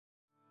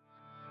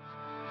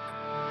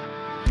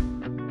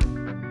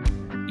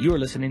you are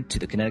listening to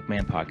the Kinetic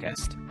Man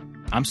Podcast.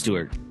 I'm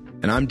Stuart.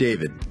 And I'm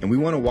David, and we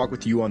want to walk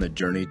with you on the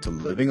journey to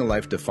living a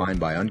life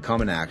defined by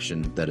uncommon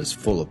action that is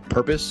full of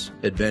purpose,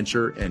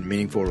 adventure, and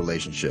meaningful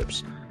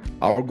relationships.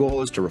 Our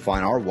goal is to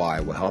refine our why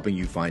while helping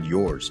you find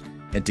yours,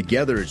 and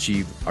together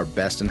achieve our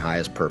best and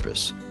highest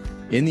purpose.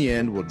 In the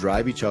end, we'll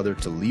drive each other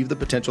to leave the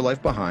potential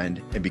life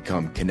behind and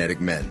become kinetic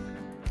men.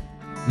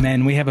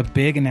 Men, we have a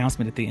big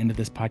announcement at the end of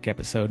this podcast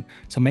episode,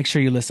 so make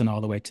sure you listen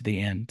all the way to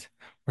the end.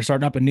 We're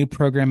starting up a new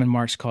program in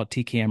March called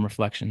TKM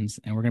Reflections,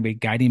 and we're going to be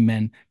guiding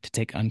men to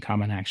take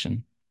uncommon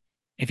action.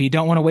 If you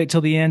don't want to wait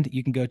till the end,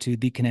 you can go to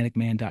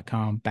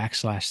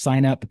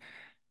thekineticman.com/sign-up,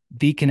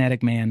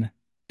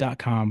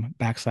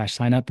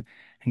 thekineticman.com/sign-up,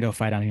 and go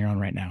fight on your own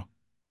right now.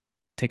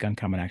 Take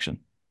uncommon action.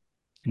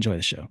 Enjoy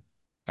the show.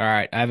 All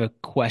right, I have a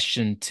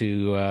question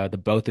to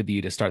the both of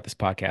you to start this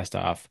podcast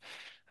off.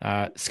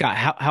 Scott,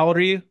 how old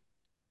are you?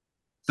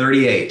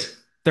 38.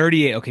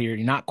 38. Okay, you're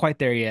not quite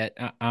there yet.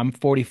 I'm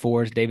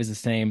 44. Dave is the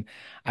same.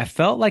 I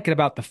felt like at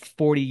about the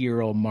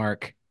 40-year-old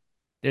mark,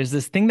 there's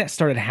this thing that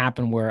started to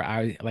happen where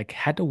I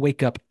had to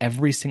wake up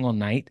every single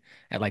night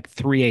at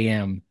 3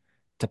 a.m.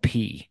 to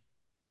pee.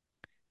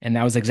 And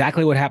that was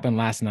exactly what happened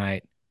last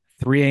night.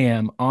 3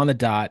 a.m. on the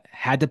dot,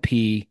 had to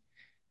pee.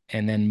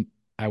 And then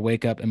I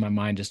wake up and my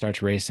mind just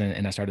starts racing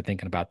and I started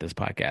thinking about this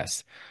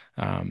podcast.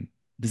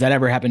 Does that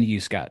ever happen to you,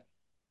 Scott?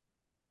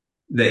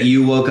 That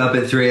you woke up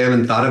at 3 a.m.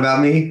 and thought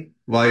about me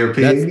while you're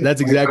peeing? That's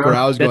exactly where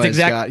I was going,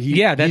 Scott. He's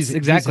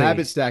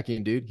habit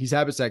stacking, dude. He's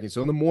habit stacking.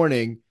 So in the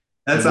morning,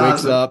 he wakes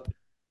awesome. up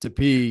to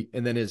pee,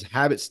 and then his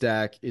habit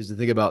stack is to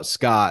think about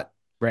Scott.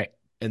 Right.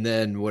 And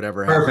then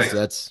whatever Perfect.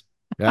 happens,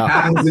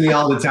 happens to me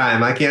all the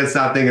time. I can't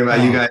stop thinking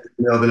about you guys in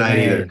the middle of the night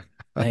either.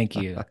 Thank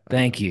you.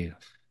 Thank you.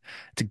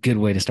 It's a good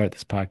way to start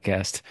this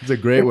podcast. It's a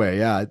great way.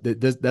 Yeah.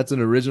 That's an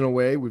original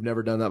way. We've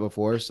never done that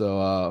before.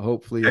 So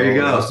hopefully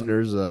our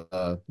listeners,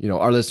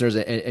 our listeners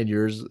and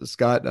yours,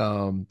 Scott,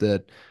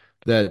 that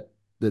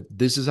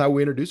this is how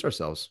we introduce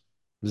ourselves.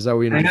 This is how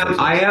we introduce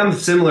ourselves. I am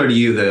similar to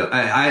you though.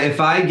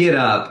 If I get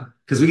up,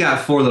 because we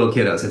got 4 little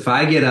kiddos, if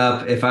I get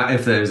up,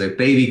 if there's a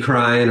baby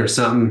crying or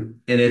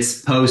something and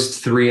it's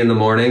post 3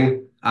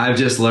 a.m, I've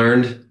just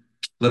learned,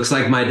 looks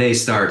like my day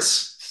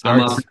starts. I'm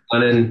up and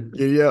running.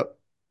 Yep.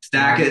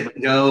 Stack it,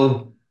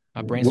 go.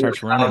 My brain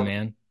starts running,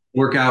 man.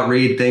 Work out,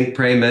 read, think,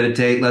 pray,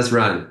 meditate. Let's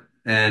run.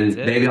 And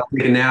maybe I'll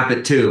take a nap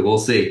at 2. We'll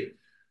see.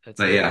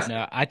 Yeah.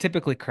 No, I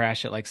typically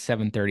crash at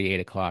 7:30,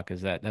 8 o'clock.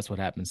 That's what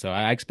happens. So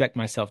I expect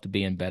myself to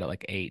be in bed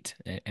at 8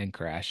 and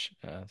crash.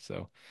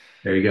 So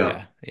there you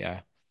go. Yeah.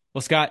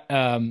 Well, Scott,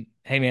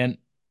 hey man,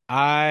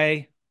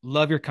 I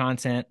love your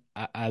content.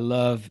 I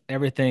love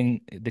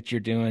everything that you're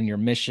doing, your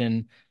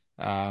mission.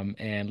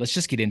 And let's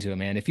just get into it,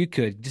 man. If you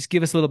could just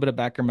give us a little bit of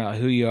background about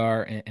who you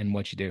are and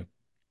what you do.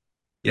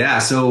 Yeah.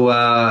 So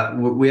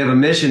we have a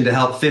mission to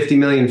help 50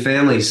 million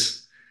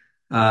families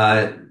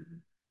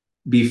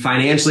be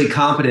financially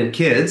competent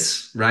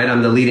kids, right?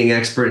 I'm the leading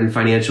expert in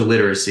financial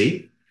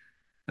literacy.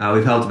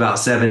 We've helped about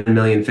 7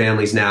 million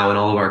families now in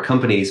all of our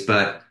companies,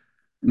 but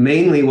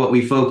mainly what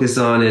we focus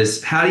on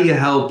is how do you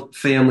help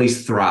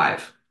families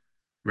thrive,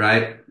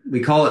 right? We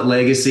call it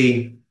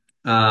legacy.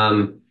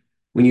 When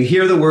you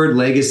hear the word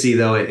legacy,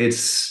 though,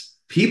 it's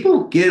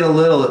people get a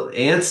little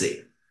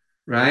antsy,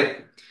 right?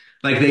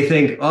 They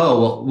think,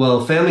 oh,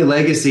 well, family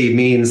legacy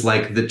means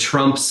the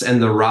Trumps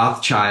and the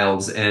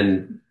Rothschilds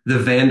and the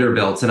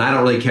Vanderbilts, and I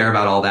don't really care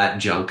about all that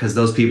junk because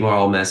those people are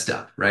all messed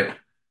up, right?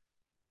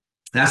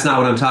 That's not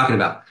what I'm talking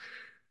about.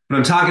 What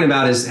I'm talking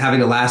about is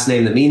having a last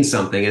name that means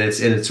something, and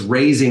it's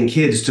raising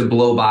kids to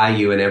blow by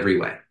you in every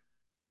way.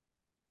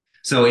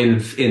 So in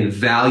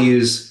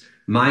values,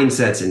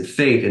 mindsets, and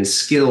faith, and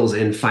skills,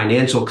 and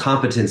financial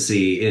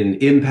competency, in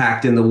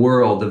impact in the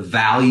world, the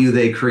value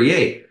they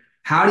create.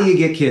 How do you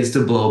get kids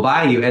to blow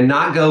by you and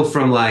not go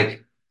from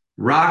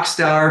rock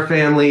star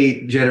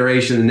family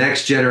generation, the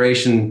next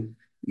generation,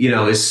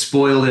 is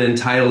spoiled and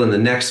entitled, and the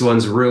next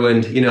one's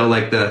ruined,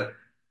 the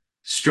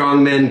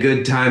strong men,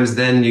 good times,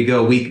 then you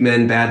go weak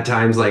men, bad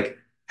times.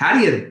 How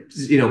do you,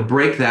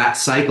 break that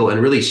cycle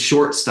and really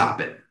short stop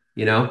it,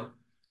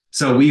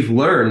 So we've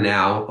learned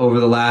now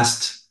over the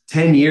last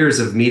 10 years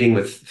of meeting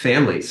with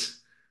families,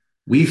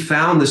 we've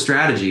found the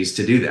strategies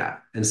to do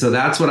that. And so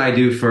that's what I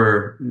do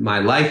for my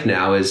life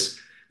now is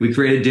we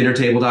created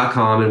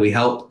dinnertable.com and we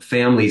help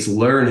families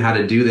learn how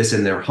to do this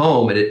in their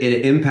home. And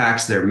it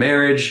impacts their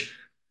marriage.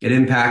 It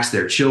impacts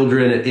their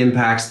children. It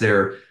impacts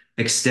their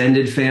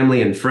extended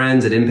family and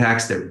friends. It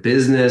impacts their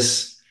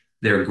business,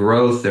 their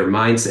growth, their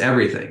mindset,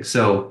 everything.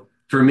 So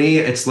for me,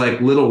 it's like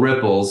little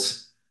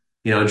ripples,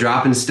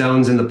 dropping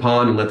stones in the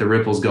pond and let the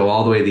ripples go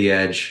all the way to the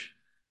edge.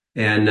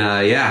 And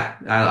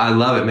I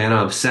love it, man.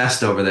 I'm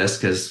obsessed over this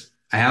because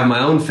I have my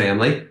own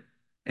family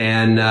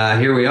and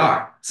here we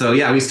are. So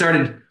we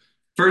started,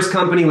 first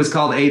company was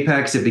called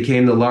Apex. It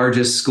became the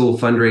largest school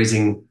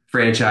fundraising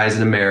franchise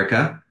in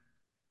America.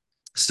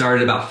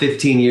 Started about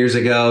 15 years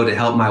ago to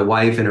help my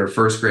wife in her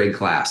first grade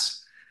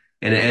class.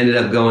 And it ended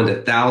up going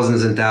to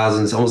thousands and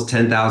thousands, almost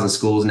 10,000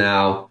 schools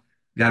now.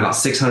 We've got about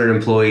 600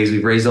 employees.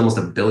 We've raised almost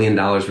 $1 billion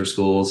for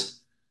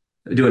schools.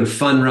 doing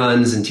fun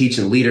runs and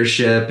teaching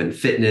leadership and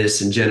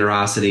fitness and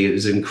generosity. It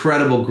was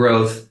incredible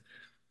growth.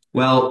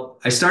 Well,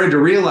 I started to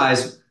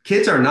realize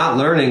kids are not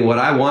learning what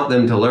I want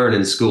them to learn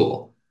in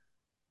school,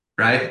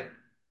 right?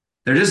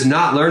 They're just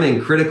not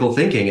learning critical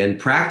thinking and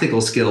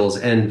practical skills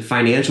and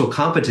financial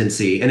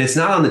competency. And it's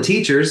not on the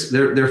teachers.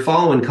 They're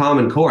following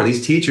Common Core.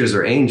 These teachers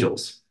are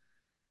angels.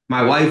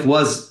 My wife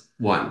was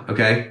one,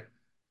 okay?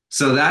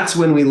 So that's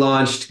when we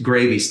launched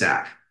Gravy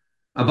Stack.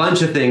 A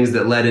bunch of things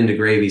that led into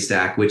Gravy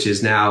Stack, which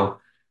is now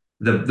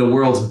the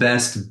world's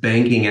best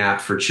banking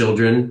app for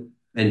children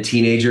and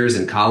teenagers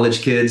and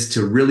college kids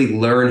to really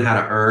learn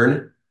how to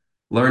earn,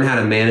 learn how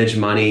to manage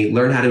money,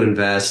 learn how to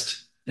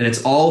invest. And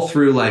it's all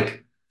through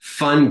like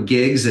fun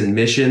gigs and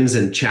missions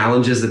and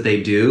challenges that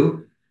they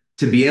do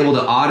to be able to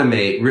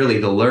automate really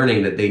the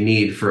learning that they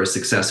need for a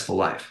successful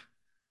life.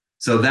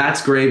 So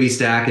that's Gravy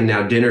Stack. And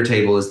now Dinner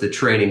Table is the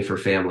training for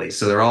families.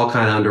 So they're all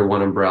kind of under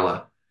one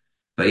umbrella.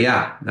 But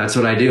yeah, that's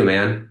what I do,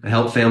 man. I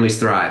help families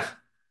thrive.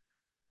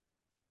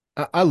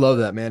 I love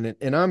that, man.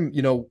 And I'm,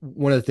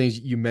 one of the things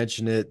you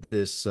mentioned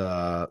this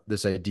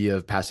idea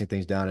of passing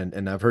things down.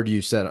 And I've heard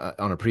you said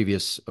on a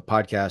previous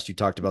podcast, you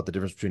talked about the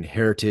difference between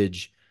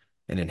heritage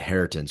and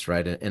inheritance,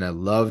 right? And I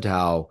loved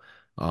how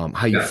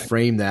you Yeah.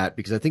 frame that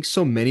because I think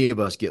so many of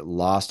us get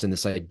lost in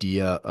this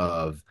idea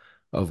of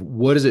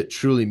what does it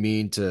truly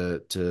mean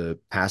to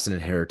pass an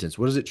inheritance?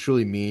 What does it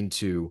truly mean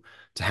to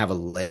have a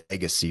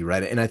legacy,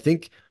 right? And I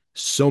think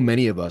so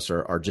many of us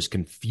are just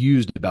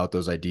confused about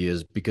those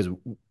ideas because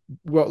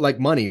well, like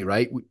money,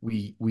 right?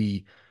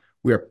 We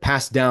are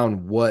passed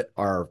down what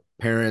our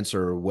parents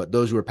or what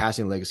those who are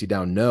passing legacy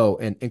down know,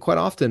 and quite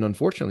often,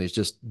 unfortunately, it's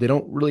just they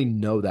don't really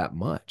know that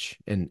much,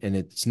 and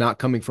it's not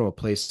coming from a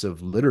place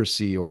of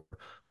literacy or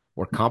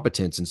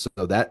competence, and so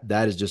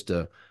that is just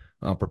a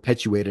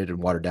perpetuated and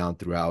watered down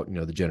throughout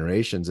the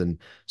generations, and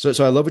so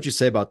I love what you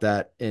say about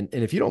that, and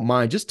if you don't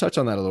mind, just touch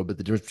on that a little bit,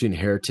 the difference between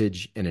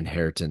heritage and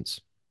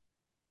inheritance.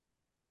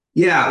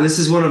 Yeah, this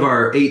is one of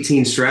our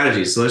 18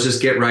 strategies. So let's just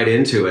get right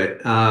into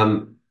it.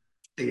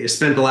 I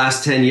spent the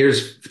last 10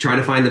 years trying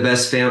to find the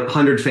best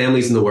 100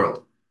 families in the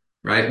world,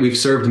 right? We've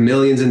served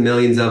millions and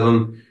millions of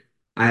them.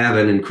 I have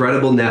an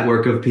incredible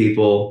network of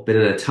people, been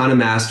in a ton of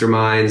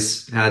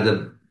masterminds, had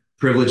the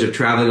privilege of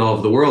traveling all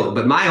over the world.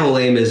 But my whole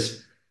aim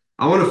is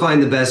I want to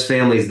find the best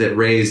families that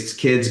raised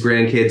kids,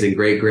 grandkids, and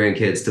great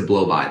grandkids to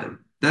blow by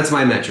them. That's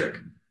my metric.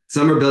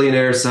 Some are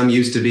billionaires, some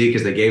used to be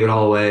because they gave it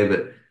all away,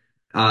 but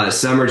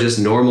some are just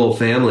normal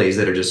families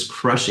that are just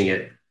crushing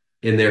it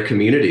in their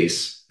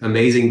communities.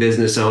 Amazing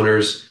business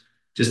owners,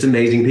 just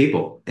amazing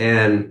people.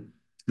 And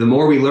the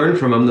more we learned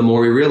from them, the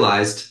more we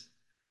realized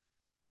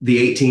the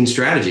 18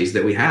 strategies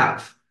that we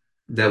have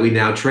that we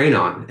now train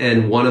on.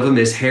 And one of them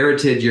is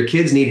heritage. Your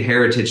kids need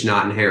heritage,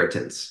 not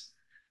inheritance.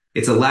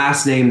 It's a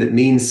last name that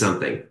means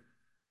something,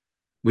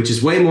 which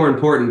is way more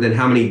important than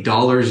how many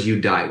dollars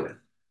you die with.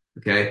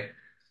 Okay.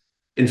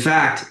 In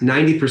fact,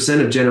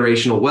 90% of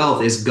generational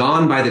wealth is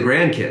gone by the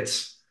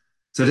grandkids.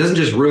 So it doesn't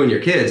just ruin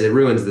your kids, it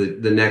ruins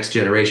the next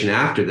generation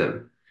after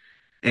them.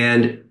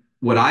 And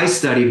what I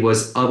studied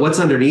was what's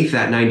underneath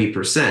that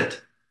 90%.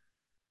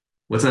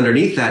 What's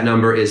underneath that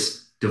number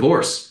is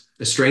divorce,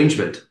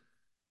 estrangement,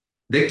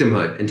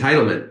 victimhood,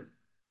 entitlement,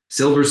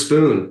 silver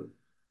spoon,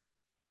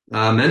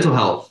 mental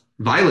health,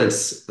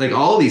 violence, like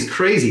all these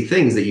crazy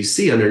things that you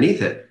see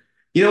underneath it.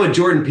 You know what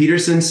Jordan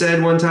Peterson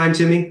said one time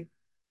to me?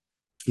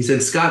 He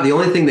said, Scott, the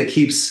only thing that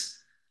keeps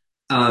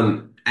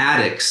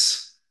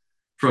addicts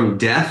from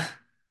death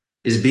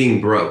is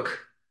being broke.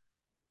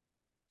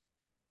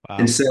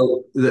 And Wow.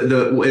 so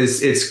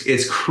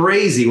it's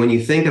crazy when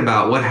you think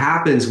about what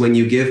happens when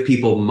you give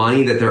people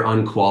money that they're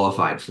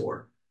unqualified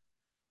for.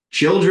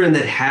 Children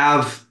that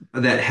have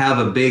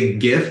a big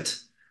gift,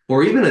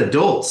 or even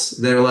adults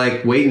that are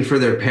like waiting for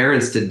their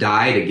parents to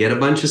die to get a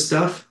bunch of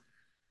stuff,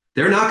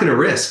 they're not going to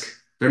risk.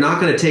 They're not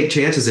going to take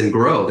chances and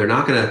grow. They're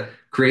not going to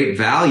create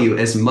value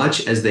as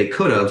much as they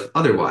could have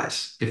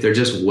otherwise if they're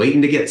just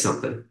waiting to get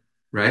something,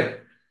 right?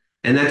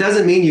 And that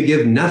doesn't mean you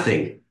give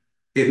nothing.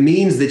 It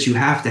means that you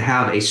have to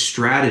have a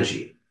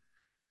strategy,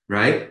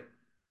 right?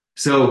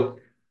 So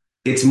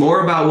it's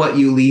more about what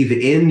you leave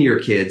in your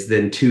kids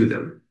than to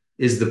them,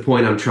 is the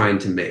point I'm trying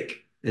to make.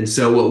 And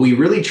so what we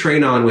really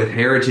train on with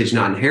heritage,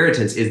 not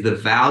inheritance, is the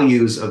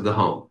values of the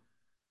home.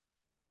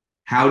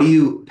 How do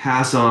you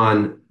pass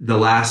on the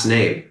last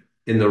name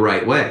in the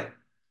right way?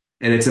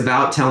 And it's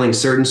about telling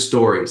certain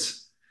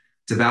stories.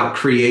 It's about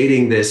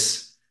creating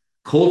this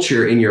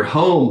culture in your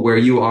home where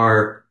you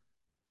are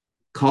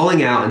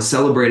calling out and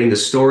celebrating the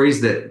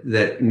stories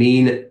that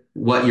mean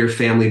what your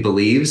family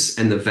believes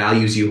and the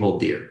values you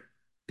hold dear.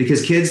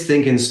 Because kids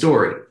think in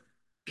story.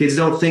 Kids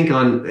don't think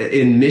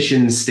in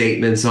mission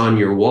statements on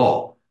your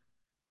wall,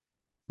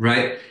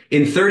 right?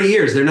 In 30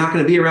 years, they're not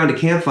going to be around a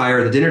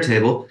campfire or the dinner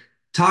table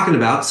talking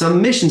about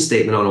some mission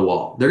statement on a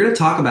wall. They're going to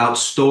talk about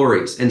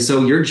stories. And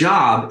so your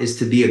job is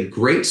to be a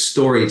great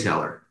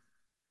storyteller.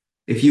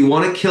 If you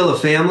want to kill a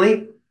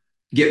family,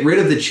 get rid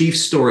of the chief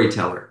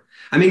storyteller.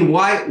 I mean,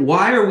 why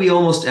are we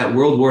almost at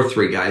World War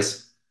III,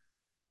 guys?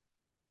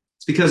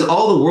 It's because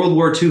all the World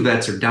War II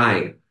vets are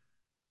dying. Yeah,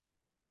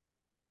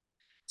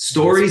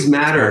 Stories it's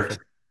matter. powerful.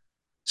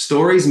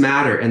 Stories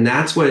matter, and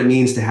that's what it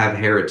means to have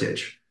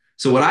heritage.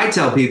 So what I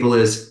tell people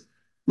is,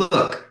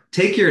 look,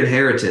 take your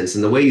inheritance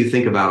and the way you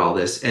think about all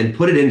this and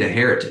put it into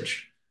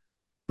heritage.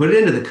 Put it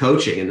into the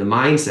coaching and the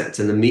mindsets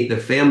and the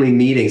family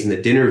meetings and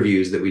the dinner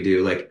views that we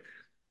do. Like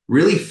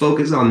really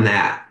focus on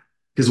that.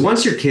 Because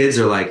once your kids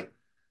are like,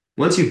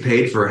 once you've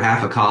paid for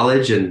half of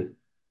college and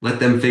let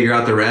them figure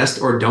out the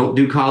rest, or don't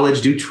do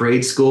college, do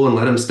trade school and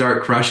let them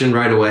start crushing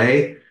right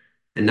away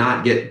and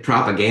not get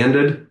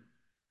propaganded.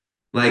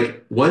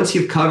 Like once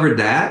you've covered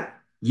that,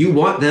 you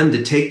want them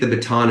to take the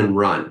baton and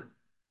run.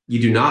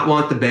 You do not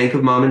want the bank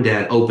of mom and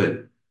dad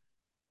open.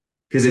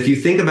 Because if you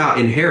think about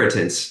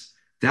inheritance,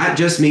 that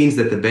just means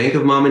that the bank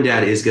of mom and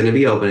dad is going to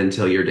be open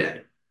until you're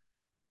dead.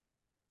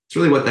 It's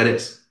really what that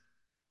is.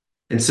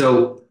 And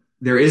so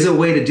there is a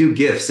way to do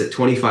gifts at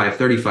 25,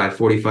 35,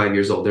 45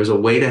 years old. There's a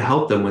way to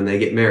help them when they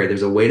get married.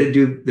 There's a way to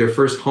do their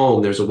first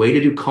home. There's a way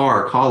to do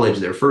car, college,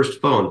 their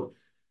first phone.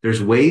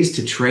 There's ways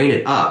to train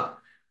it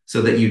up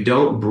so that you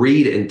don't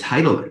breed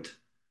entitlement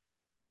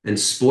and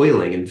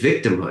spoiling and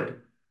victimhood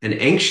and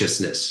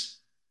anxiousness,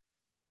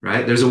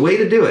 right? There's a way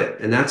to do it.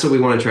 And that's what we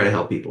want to try to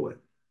help people with.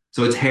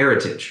 So it's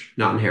heritage,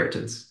 not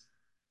inheritance.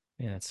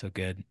 Yeah, that's so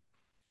good.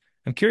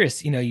 I'm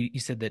curious, you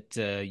said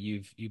that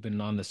you've been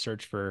on the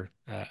search for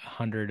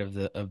 100 of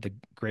the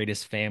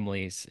greatest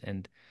families,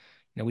 and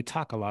we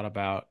talk a lot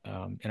about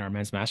in our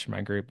men's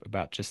mastermind group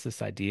about just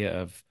this idea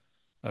of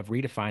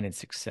redefining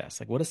success.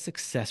 Like, what does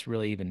success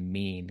really even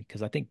mean?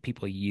 Because I think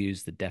people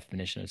use the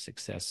definition of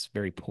success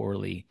very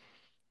poorly.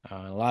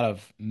 A lot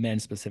of men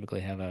specifically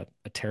have a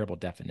terrible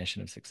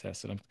definition of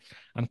success, and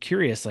I'm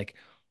curious, like,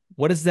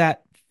 what is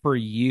that for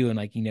you? And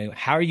like,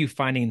 how are you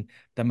finding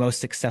the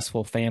most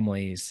successful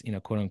families,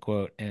 quote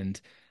unquote, and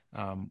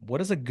what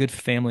does a good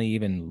family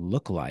even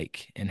look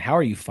like, and how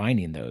are you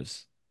finding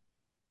those?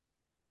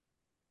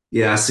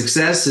 Yeah,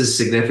 success is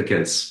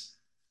significance.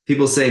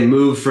 People say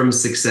move from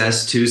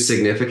success to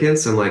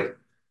significance. I'm like,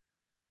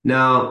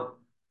 no,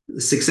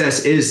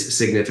 success is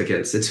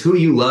significance. It's who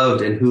you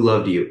loved and who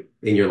loved you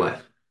in your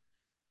life.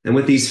 And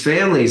with these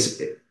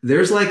families,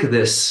 there's like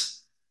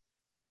this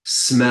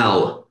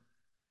smell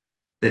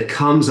that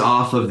comes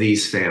off of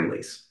these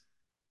families.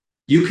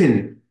 You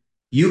can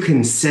you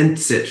can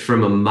sense it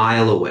from a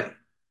mile away.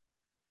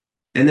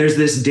 And there's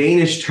this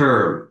Danish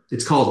term.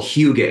 It's called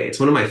hygge. It's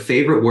one of my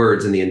favorite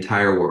words in the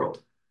entire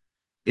world.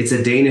 It's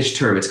a Danish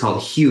term. It's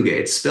called hygge.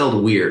 It's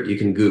spelled weird. You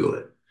can Google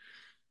it.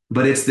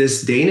 But it's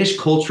this Danish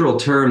cultural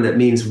term that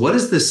means what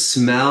is the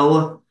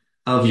smell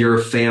of your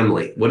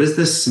family? What is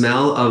the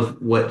smell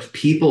of what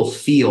people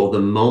feel the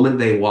moment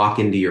they walk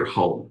into your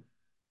home?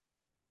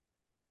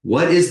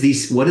 What is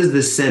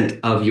the scent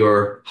of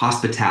your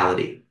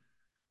hospitality,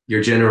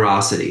 your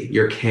generosity,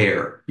 your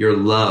care, your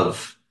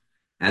love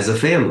as a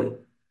family?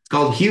 It's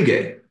called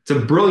hygge. It's a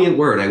brilliant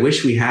word. I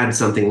wish we had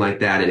something like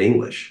that in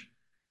English.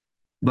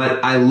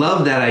 But I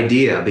love that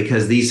idea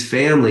because these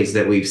families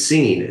that we've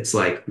seen, it's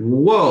like,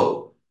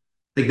 whoa,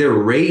 like they're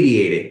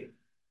radiating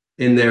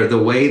in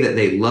the way that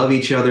they love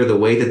each other, the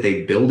way that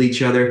they build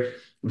each other.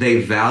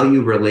 They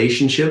value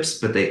relationships,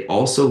 but they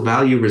also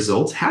value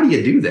results. How do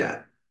you do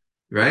that?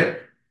 Right?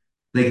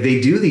 Like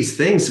they do these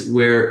things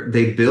where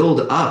they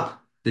build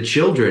up the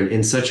children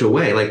in such a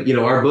way. Like,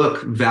 our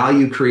book,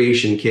 Value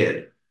Creation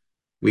Kid,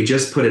 we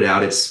just put it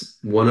out. It's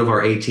one of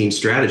our 18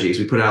 strategies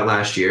we put out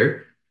last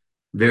year.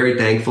 Very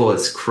thankful.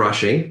 It's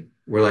crushing.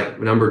 We're like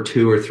number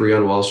 2 or 3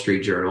 on Wall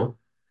Street Journal.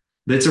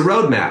 But it's a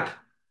roadmap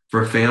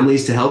for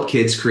families to help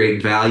kids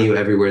create value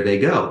everywhere they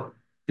go.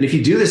 And if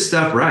you do this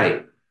stuff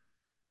right,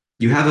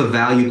 you have a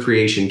value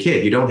creation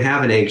kid. You don't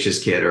have an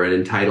anxious kid or an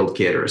entitled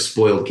kid or a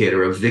spoiled kid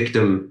or a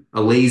victim,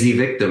 a lazy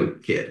victim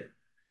kid.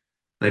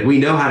 Like we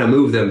know how to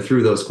move them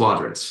through those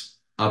quadrants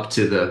up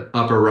to the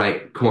upper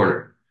right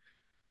corner.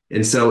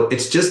 And so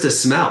it's just a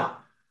smell.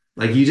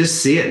 Like you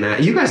just see it,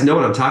 man. You guys know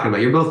what I'm talking about.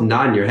 You're both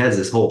nodding your heads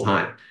this whole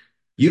time.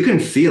 You can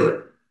feel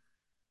it.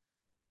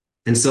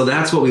 And so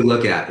that's what we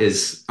look at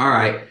is, all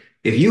right,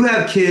 if you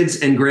have kids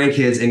and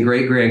grandkids and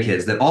great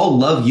grandkids that all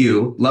love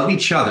you, love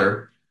each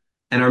other,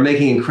 and are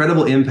making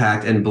incredible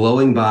impact and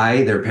blowing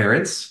by their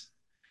parents,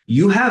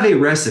 you have a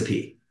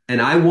recipe.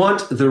 And I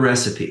want the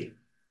recipe.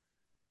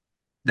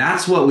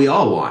 That's what we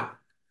all want.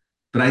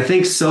 But I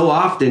think so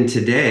often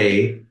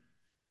today,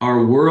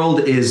 our world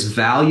is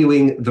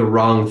valuing the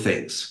wrong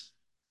things.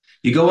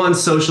 You go on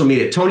social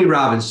media. Tony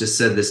Robbins just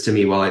said this to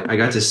me while I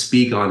got to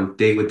speak on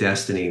Date with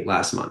Destiny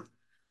last month.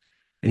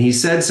 And he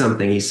said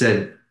something. He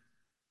said,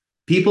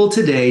 people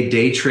today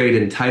day trade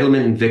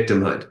entitlement and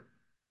victimhood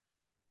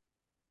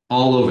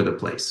all over the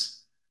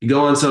place. You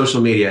go on social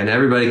media and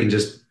everybody can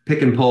just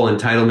pick and pull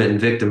entitlement and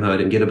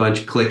victimhood and get a bunch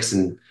of clicks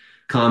and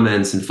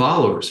comments and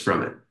followers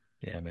from it.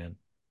 Yeah, man.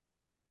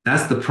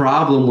 That's the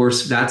problem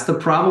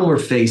we're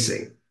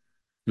facing.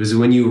 Is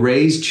when you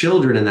raise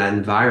children in that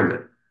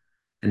environment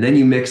and then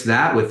you mix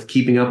that with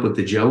keeping up with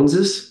the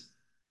Joneses,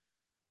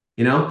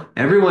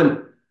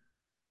 everyone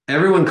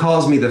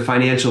calls me the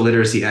financial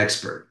literacy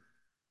expert.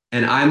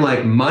 And I'm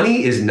like,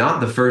 money is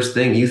not the first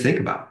thing you think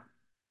about.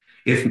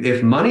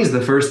 If money is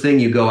the first thing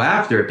you go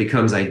after, it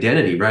becomes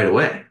identity right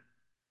away.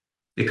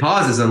 It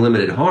causes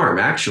unlimited harm,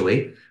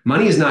 actually.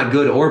 Money is not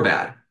good or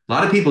bad. A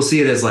lot of people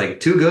see it as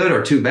like too good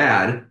or too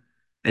bad.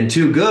 And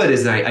too good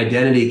is the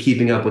identity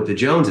keeping up with the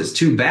Joneses.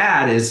 Too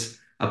bad is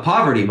a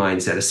poverty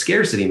mindset, a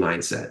scarcity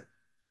mindset,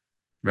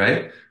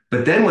 right?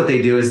 But then what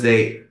they do is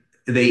they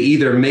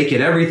either make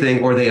it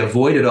everything or they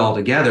avoid it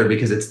altogether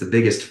because it's the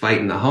biggest fight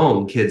in the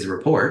home, kids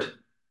report.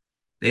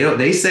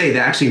 They say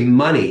that actually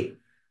money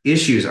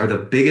issues are the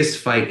biggest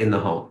fight in the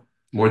home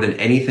more than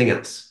anything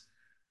else.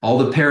 All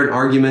the parent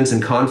arguments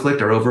and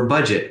conflict are over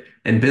budget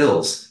and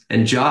bills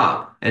and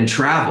job and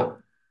travel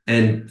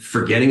and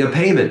forgetting a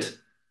payment.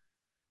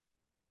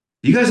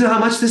 You guys know how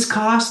much this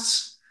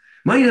costs?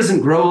 Money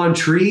doesn't grow on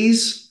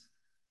trees.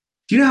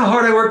 Do you know how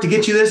hard I worked to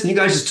get you this and you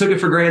guys just took it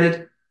for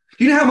granted?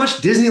 Do you know how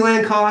much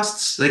Disneyland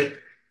costs? Like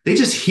they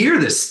just hear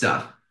this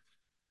stuff.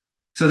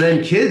 So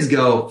then kids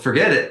go,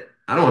 forget it.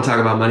 I don't want to talk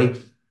about money.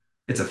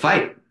 It's a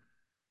fight.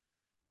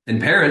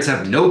 And parents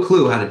have no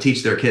clue how to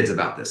teach their kids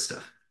about this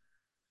stuff.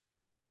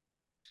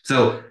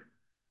 So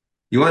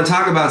you want to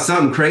talk about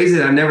something crazy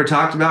that I've never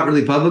talked about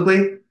really publicly?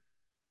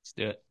 Let's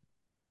do it.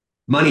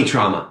 Money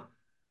trauma.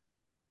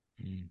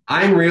 Mm.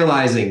 I'm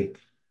realizing,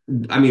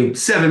 I mean,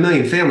 7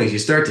 million families, you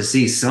start to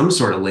see some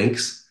sort of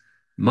links.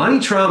 Money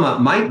trauma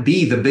might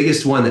be the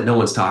biggest one that no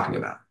one's talking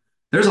about.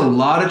 There's a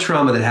lot of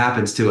trauma that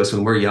happens to us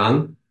when we're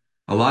young,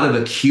 a lot of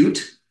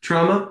acute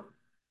trauma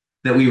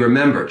that we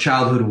remember,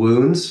 childhood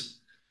wounds.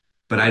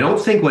 But I don't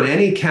think what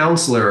any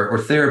counselor or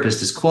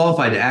therapist is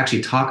qualified to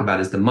actually talk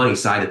about is the money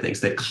side of things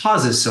that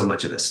causes so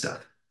much of this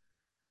stuff.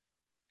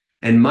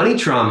 And money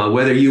trauma,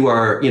 whether you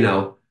are,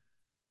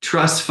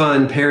 trust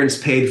fund, parents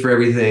paid for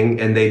everything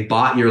and they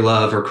bought your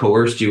love or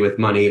coerced you with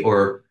money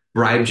or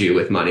bribed you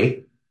with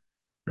money,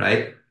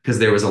 right? Because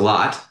there was a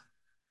lot.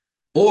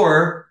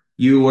 Or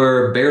you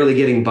were barely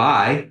getting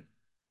by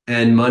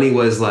and money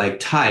was like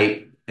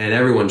tight and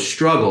everyone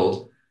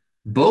struggled.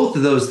 Both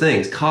of those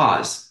things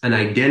cause an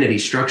identity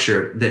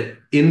structure that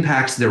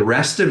impacts the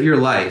rest of your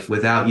life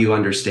without you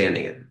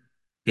understanding it.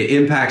 It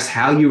impacts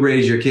how you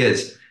raise your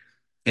kids.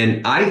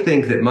 And I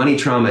think that money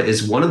trauma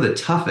is one of the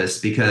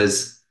toughest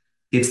because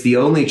it's the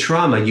only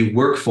trauma you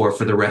work for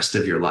the rest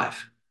of your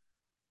life.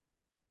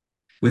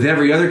 With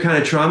every other kind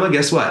of trauma,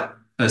 guess what?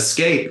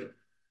 Escape,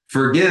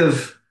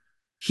 forgive,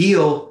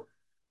 heal,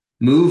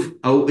 move,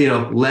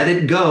 let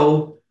it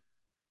go.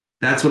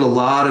 That's what a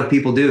lot of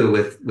people do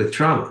with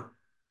trauma.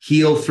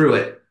 Heal through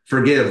it,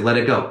 forgive, let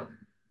it go.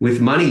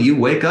 With money, you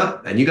wake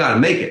up and you got to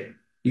make it.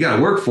 You got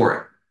to work for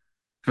it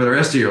for the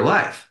rest of your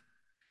life.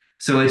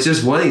 So it's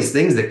just one of these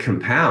things that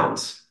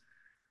compounds.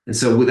 And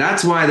so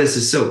that's why this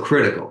is so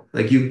critical.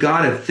 Like you've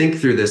got to think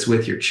through this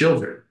with your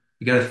children.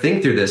 You got to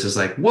think through this as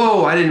like,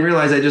 whoa, I didn't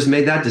realize I just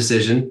made that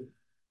decision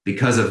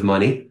because of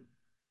money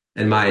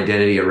and my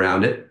identity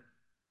around it.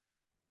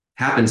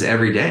 Happens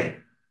every day.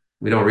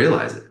 We don't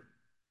realize it.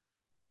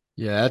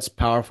 Yeah, that's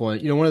powerful.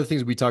 And one of the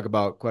things we talk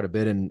about quite a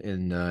bit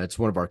in it's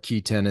one of our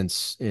key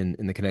tenets in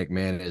the Kinetic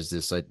Man is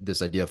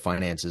this idea of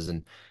finances.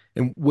 And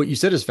what you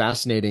said is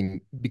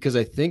fascinating because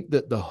I think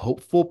that the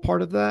hopeful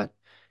part of that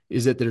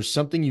is that there's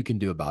something you can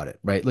do about it,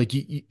 right? Like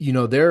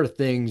there are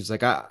things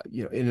like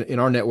in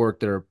our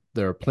network there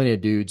are plenty of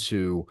dudes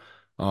who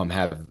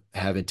have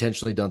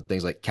intentionally done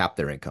things like cap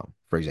their income,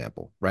 for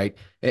example, right?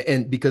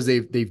 And because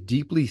they've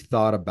deeply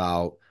thought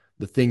about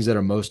the things that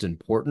are most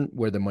important,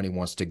 where the money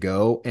wants to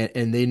go.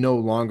 And they no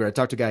longer, I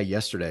talked to a guy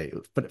yesterday,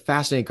 but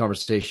fascinating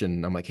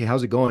conversation. I'm like, hey,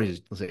 how's it going?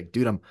 He's like,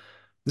 dude,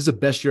 this is the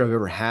best year I've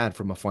ever had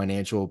from a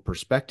financial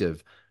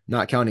perspective,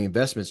 not counting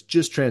investments,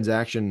 just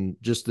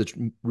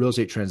the real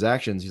estate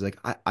transactions. He's like,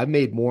 I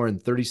made more in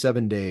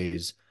 37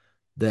 days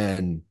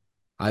than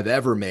I've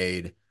ever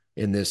made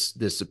in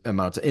this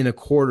amount in a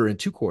quarter, in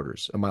 2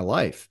 quarters of my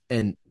life.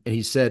 And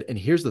he said, and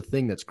here's the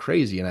thing that's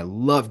crazy, and I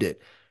loved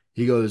it.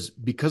 He goes,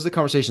 because the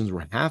conversations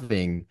we're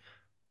having,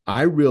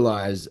 I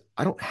realize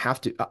I don't have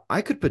to,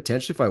 I could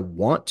potentially, if I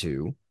want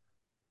to,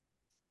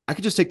 I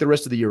could just take the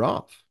rest of the year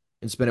off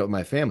and spend it with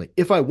my family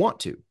if I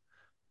want to.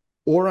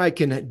 Or I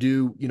can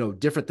do,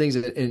 different things.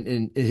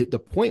 And the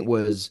point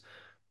was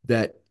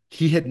that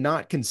he had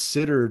not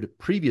considered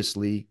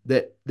previously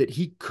that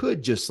he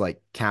could just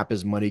like cap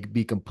his money,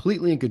 be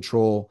completely in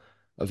control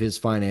of his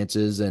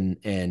finances and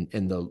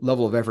the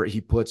level of effort he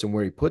puts and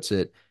where he puts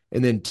it.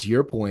 And then to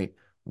your point,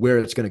 where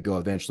it's going to go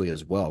eventually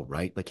as well,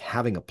 right? Like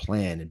having a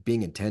plan and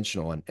being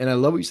intentional. And I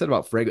love what you said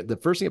about fragrance. The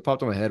first thing that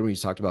popped in my head when you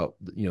talked about,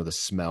 the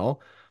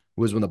smell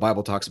was when the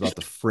Bible talks about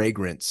the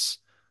fragrance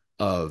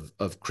of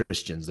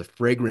Christians, the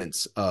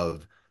fragrance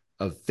of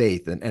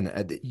faith,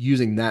 and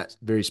using that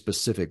very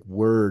specific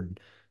word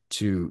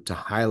to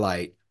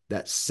highlight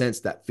that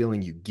sense, that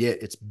feeling you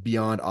get. It's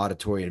beyond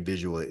auditory and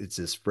visual. It's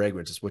this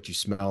fragrance. It's what you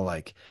smell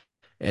like.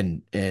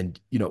 And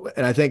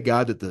I thank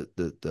God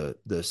that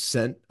the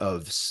scent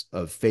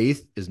of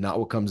faith is not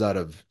what comes out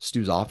of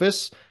Stu's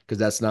office, because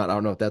that's not, I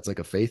don't know if that's like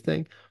a faith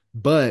thing,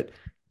 but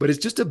but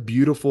it's a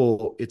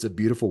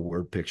beautiful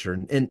word picture.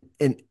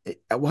 And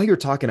while you're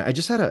talking, I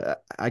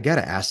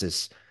gotta ask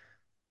this.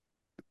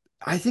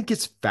 I think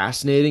it's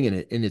fascinating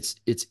and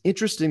it's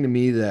interesting to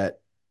me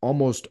that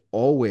almost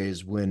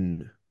always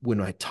when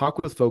I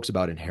talk with folks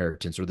about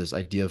inheritance or this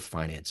idea of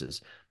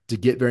finances, to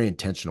get very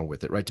intentional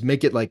with it, right? To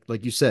make it like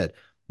you said,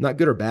 not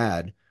good or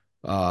bad.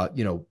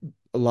 You know,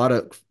 a lot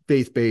of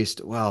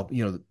faith-based, well,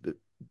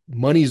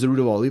 money is the root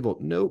of all evil.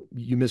 No,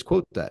 you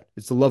misquote that.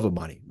 It's the love of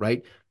money,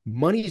 right?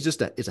 Money is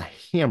just it's a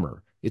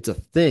hammer. It's a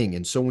thing.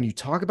 And so when you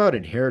talk about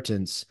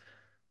inheritance,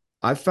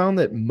 I've found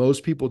that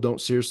most people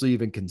don't seriously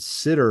even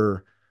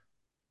consider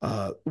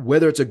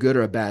whether it's a good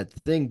or a bad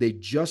thing. They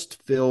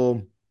just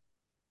feel,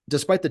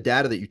 despite the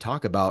data that you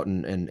talk about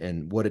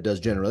and what it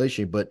does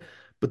generationally,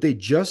 but they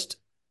just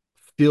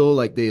feel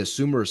like they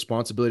assume a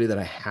responsibility that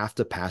I have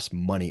to pass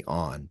money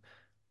on,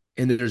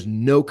 and there's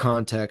no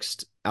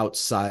context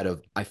outside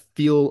of I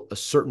feel a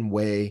certain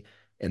way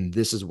and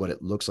this is what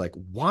it looks like.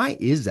 Why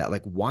is that?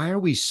 Like, why are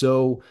we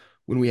so,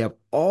 when we have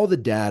all the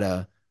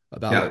data Yeah.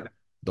 about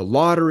the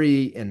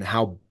lottery and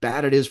how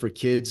bad it is for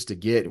kids to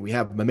get, and we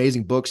have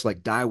amazing books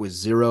like Die with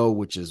Zero,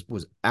 which is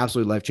was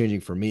absolutely life-changing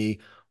for me,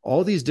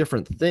 all these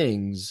different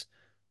things,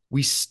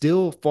 we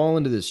still fall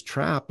into this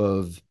trap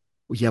of,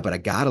 well, yeah, but I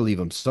gotta leave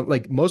them. Some,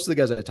 like most of the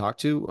guys I talk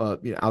to,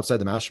 outside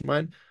the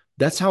mastermind,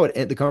 that's how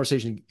the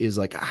conversation is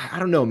like. I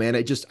don't know, man.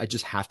 I just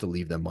have to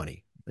leave them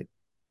money. Like,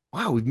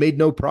 wow, we've made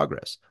no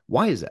progress.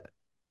 Why is that?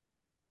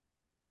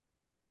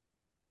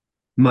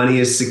 Money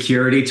is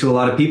security to a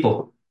lot of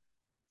people.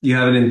 You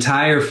have an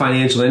entire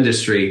financial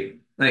industry.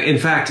 Like, in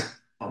fact,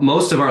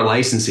 most of our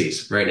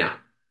licensees right now.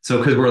 So,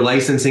 because we're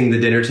licensing the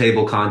dinner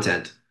table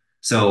content.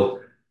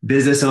 So,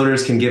 business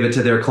owners can give it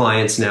to their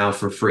clients now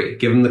for free.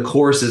 Give them the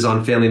courses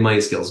on family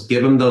money skills.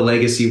 Give them the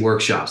legacy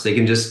workshops. They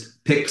can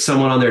just pick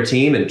someone on their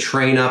team and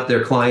train up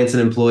their clients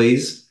and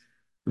employees.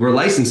 We're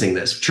licensing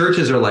this.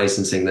 Churches are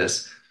licensing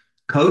this.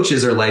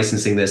 Coaches are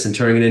licensing this and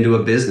turning it into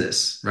a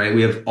business, right?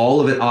 We have all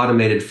of it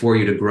automated for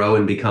you to grow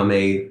and become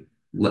a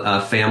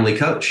family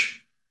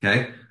coach.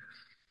 Okay.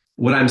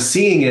 What I'm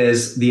seeing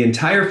is the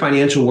entire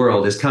financial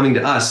world is coming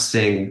to us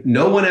saying,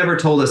 no one ever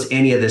told us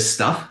any of this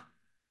stuff.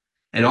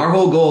 And our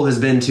whole goal has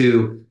been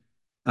to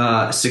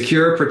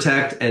secure,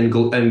 protect, and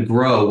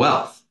grow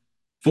wealth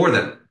for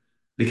them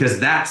because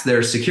that's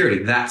their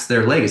security. That's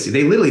their legacy.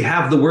 They literally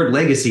have the word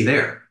legacy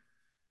there.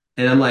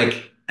 And I'm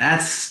like,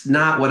 that's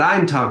not what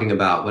I'm talking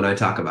about when I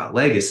talk about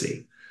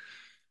legacy.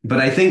 But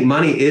I think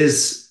money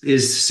is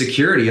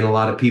security in a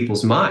lot of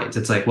people's minds.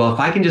 It's like, well, if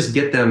I can just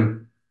get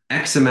them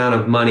X amount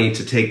of money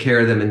to take care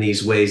of them in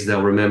these ways,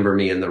 they'll remember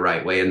me in the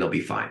right way and they'll be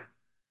fine.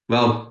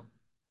 Well,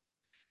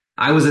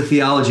 I was a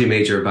theology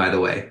major, by the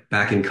way,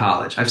 back in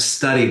college. I've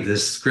studied the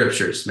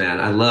scriptures,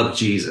 man. I love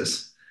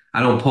Jesus.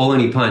 I don't pull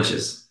any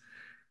punches.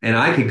 And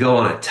I could go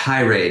on a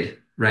tirade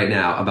right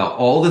now about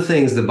all the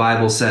things the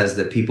Bible says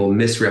that people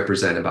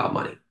misrepresent about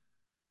money,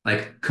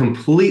 like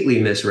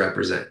completely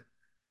misrepresent.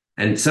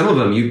 And some of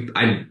them,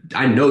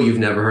 I know you've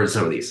never heard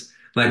some of these.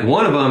 Like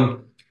one of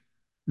them,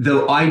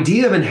 the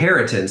idea of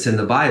inheritance in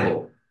the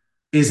Bible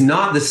is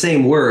not the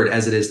same word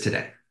as it is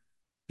today.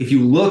 If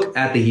you look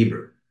at the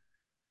Hebrew,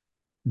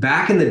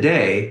 back in the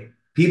day,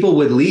 people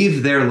would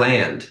leave their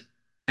land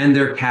and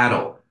their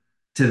cattle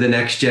to the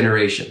next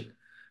generation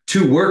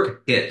to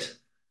work it,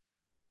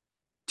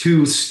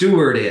 to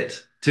steward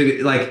it,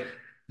 to like,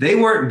 they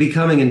weren't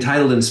becoming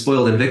entitled and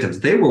spoiled and victims.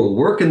 They were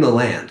working the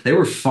land. They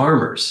were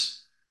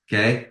farmers.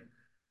 Okay.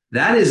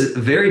 That is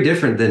very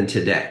different than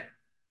today.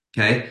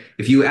 Okay.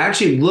 If you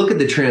actually look at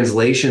the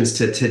translations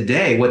to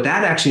today, what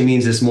that actually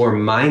means is more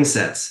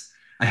mindsets,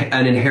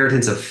 an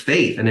inheritance of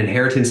faith, an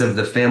inheritance of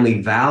the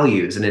family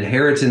values, an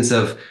inheritance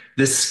of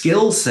the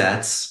skill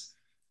sets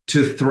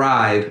to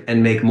thrive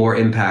and make more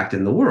impact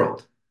in the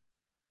world.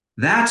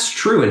 That's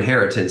true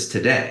inheritance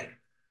today.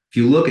 If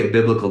you look at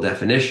biblical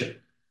definition,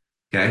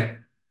 okay.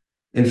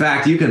 In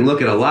fact, you can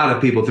look at a lot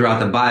of people throughout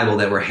the Bible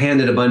that were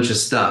handed a bunch of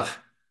stuff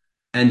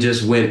and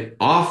just went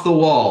off the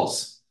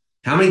walls.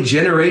 How many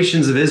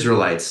generations of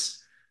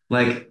Israelites,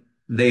 like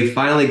they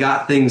finally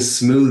got things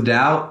smoothed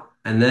out,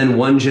 and then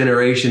one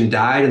generation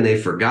died and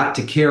they forgot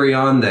to carry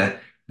on the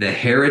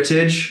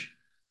heritage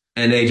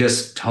and they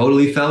just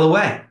totally fell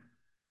away.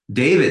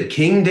 David,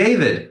 King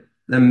David,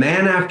 the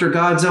man after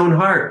God's own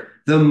heart.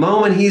 The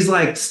moment he's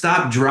like,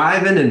 stop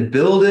driving and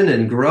building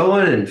and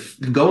growing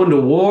and going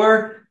to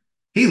war,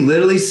 he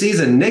literally sees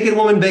a naked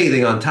woman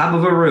bathing on top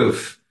of a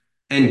roof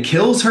and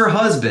kills her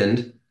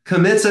husband,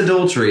 commits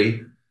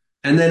adultery,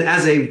 and then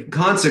as a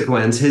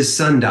consequence, his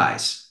son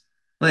dies.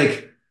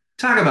 Like,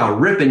 talk about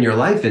ripping your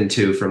life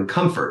into from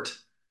comfort,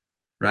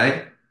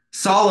 right?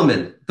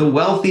 Solomon, the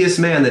wealthiest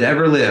man that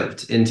ever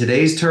lived in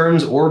today's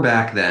terms or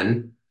back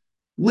then,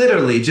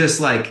 literally just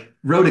like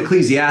wrote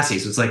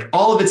Ecclesiastes. It's like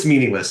all of it's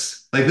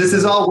meaningless. Like this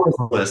is Right. all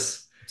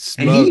worthless.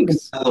 And he even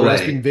Smokes, fell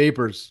grasping away.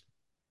 vapors.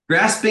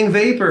 Grasping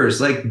vapors,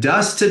 like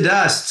dust to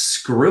dust,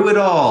 screw it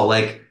all.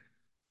 Like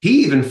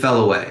he even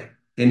fell away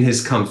in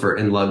his comfort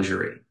and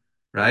luxury,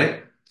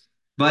 right?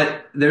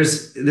 But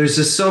there's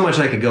just so much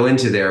I could go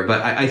into there.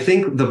 But I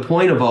think the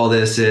point of all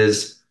this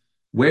is,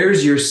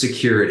 where's your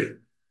security?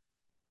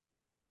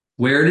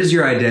 Where does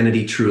your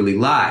identity truly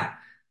lie?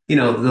 You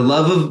know, the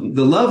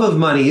love of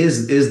money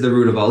is the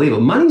root of all evil.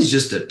 Money's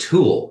just a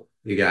tool,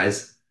 you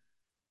guys.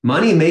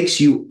 Money makes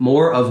you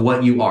more of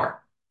what you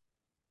are.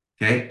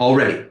 Okay,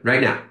 already,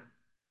 right now,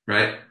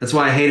 right? That's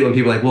why I hate it when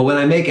people are like, well, when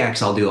I make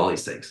X, I'll do all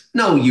these things.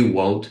 No, you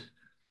won't.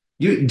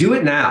 You do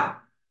it now.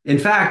 In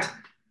fact,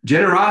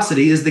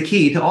 generosity is the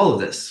key to all of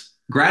this.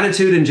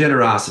 Gratitude and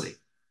generosity.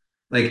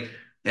 Like,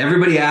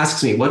 everybody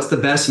asks me, what's the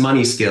best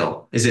money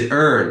skill? Is it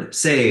earn,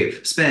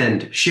 save,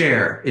 spend,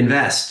 share,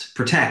 invest,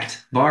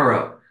 protect,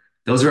 borrow?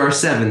 Those are our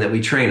 7 that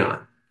we train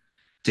on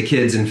to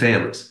kids and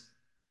families.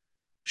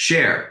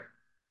 Share,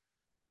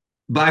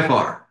 by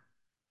far.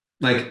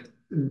 Like,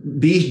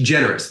 be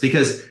generous,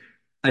 because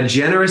a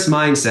generous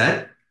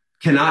mindset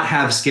cannot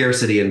have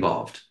scarcity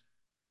involved.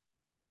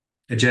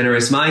 A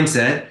generous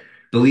mindset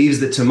believes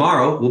that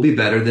tomorrow will be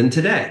better than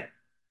today.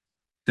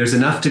 There's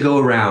enough to go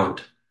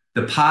around.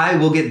 The pie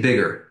will get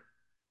bigger.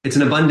 It's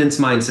an abundance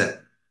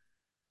mindset.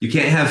 You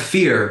can't have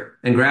fear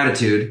and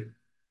gratitude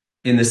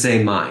in the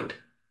same mind.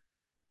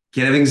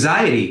 You can't have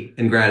anxiety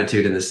and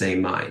gratitude in the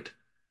same mind.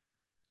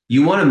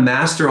 You want to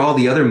master all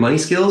the other money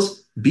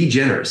skills? Be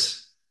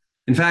generous.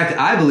 In fact,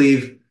 I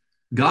believe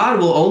God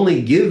will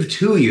only give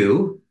to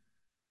you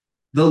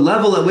the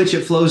level at which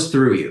it flows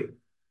through you.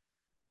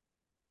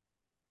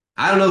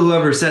 I don't know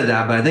whoever said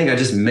that, but I think I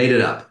just made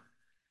it up.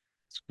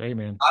 It's great,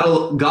 man.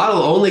 God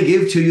will only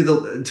give to you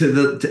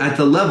at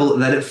the level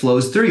that it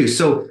flows through you.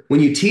 So when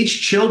you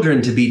teach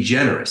children to be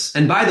generous,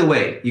 and by the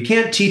way, you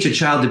can't teach a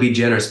child to be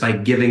generous by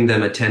giving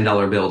them a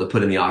 $10 bill to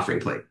put in the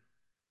offering plate.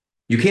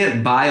 You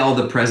can't buy all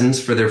the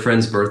presents for their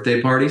friends' birthday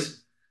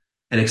parties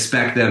and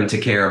expect them to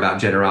care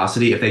about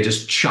generosity if they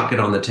just chuck it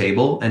on the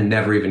table and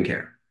never even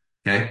care.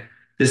 Okay.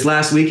 This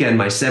last weekend,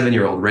 my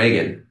 7-year-old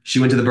Reagan, she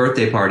went to the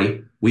birthday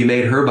party. We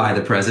made her buy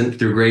the present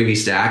through Gravy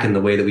Stack and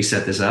the way that we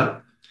set this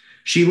up.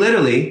 She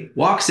literally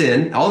walks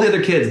in, all the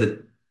other kids,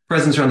 the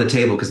presents are on the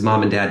table because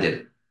mom and dad did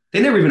it.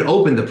 They never even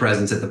opened the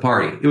presents at the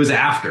party. It was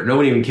after. No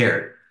one even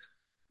cared.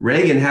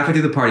 Reagan, halfway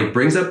through the party,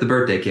 brings up the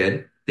birthday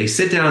kid. They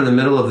sit down in the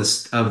middle of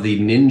the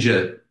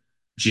ninja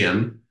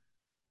gym,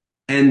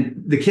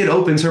 and the kid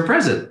opens her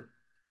present.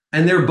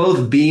 And they're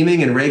both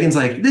beaming, and Reagan's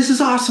like, "This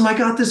is awesome. I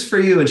got this for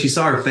you." And she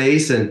saw her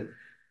face, and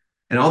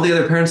all the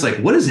other parents like,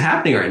 "What is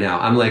happening right now?"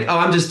 I'm like, "Oh,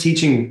 I'm just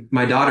teaching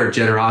my daughter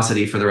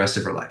generosity for the rest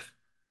of her life."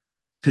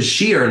 Because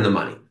she earned the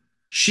money.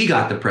 She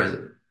got the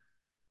present,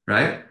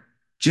 right?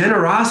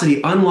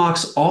 Generosity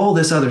unlocks all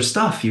this other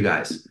stuff, you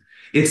guys.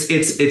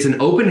 It's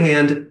an open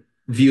hand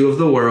view of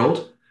the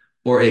world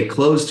or a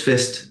closed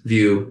fist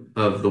view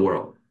of the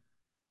world.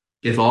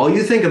 If all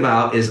you think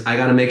about is I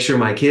got to make sure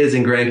my kids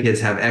and grandkids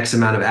have X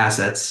amount of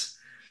assets,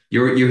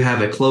 you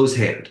have a closed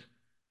hand.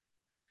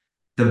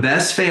 The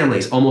best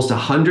families, almost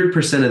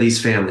 100% of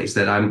these families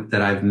that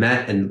I've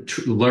met and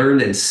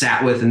learned and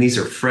sat with, and these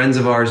are friends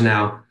of ours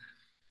now,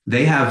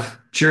 they have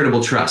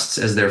charitable trusts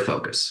as their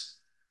focus.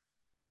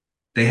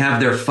 They have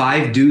their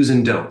 5 do's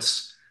and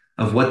don'ts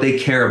of what they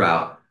care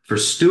about for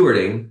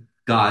stewarding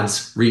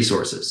God's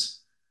resources.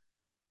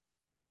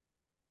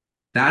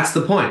 That's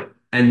the point.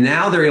 And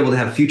now they're able to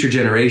have future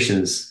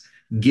generations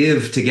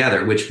give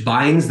together, which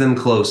binds them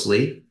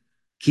closely,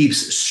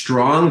 keeps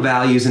strong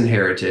values and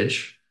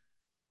heritage,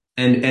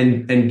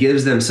 and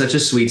gives them such a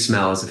sweet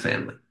smell as a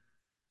family.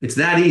 It's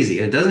that easy.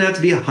 It doesn't have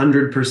to be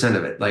 100%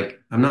 of it.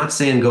 Like, I'm not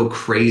saying go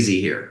crazy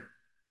here.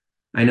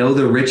 I know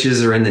the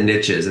riches are in the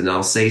niches, and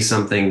I'll say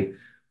something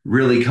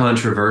really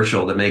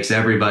controversial that makes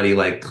everybody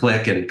like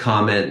click and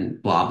comment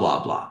and blah,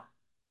 blah, blah.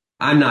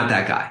 I'm not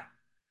that guy.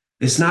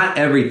 It's not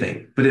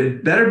everything, but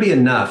it better be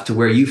enough to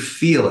where you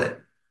feel it.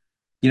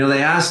 You know,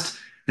 they asked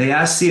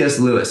C.S.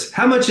 Lewis,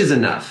 how much is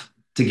enough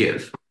to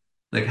give?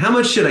 Like, how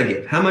much should I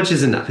give? How much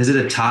is enough? Is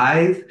it a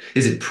tithe?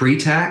 Is it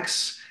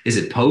pre-tax? Is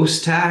it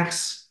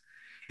post-tax?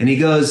 And he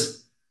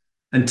goes,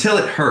 until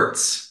it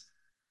hurts.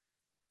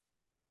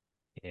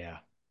 Yeah,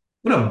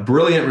 What a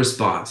brilliant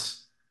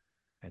response.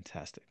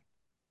 fantastic.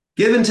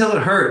 Give until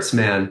it hurts,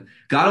 man.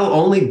 God will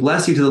only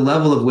bless you to the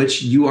level of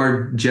which you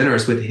are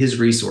generous with his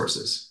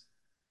resources.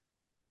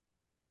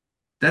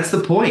 That's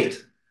the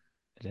point.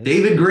 It is.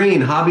 David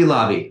Green, Hobby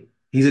Lobby.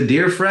 He's a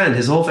dear friend.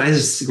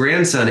 His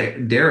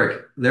grandson,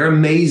 Derek, they're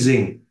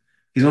amazing.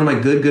 He's one of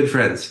my good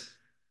friends.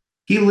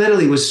 He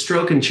literally was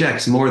stroking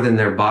checks more than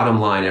their bottom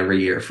line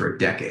every year for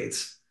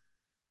decades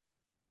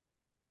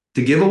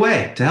to give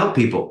away, to help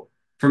people,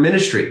 for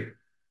ministry,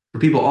 for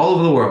people all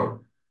over the world.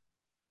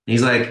 And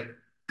he's like,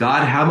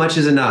 God, how much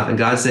is enough? And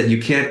God said,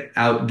 you can't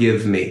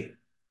outgive me,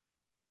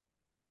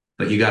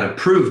 but you got to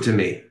prove to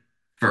me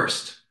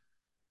first.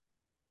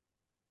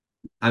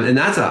 And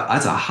that's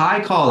a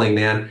high calling,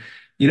 man.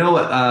 You know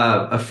what?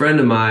 A friend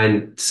of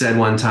mine said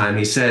one time.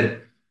 He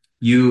said,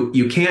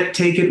 "You can't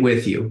take it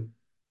with you,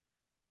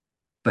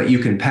 but you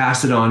can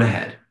pass it on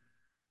ahead."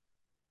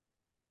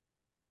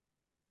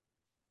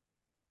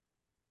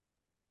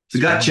 It's a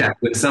gut Strong. check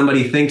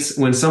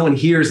when someone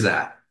hears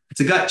that.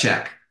 It's a gut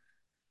check.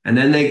 And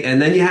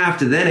then you have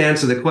to then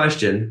answer the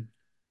question,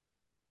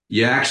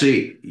 you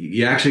actually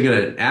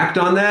going to act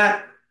on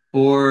that,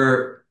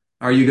 or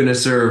are you going to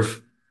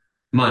serve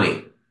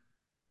money?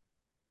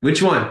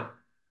 Which one?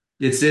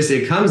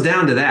 It comes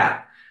down to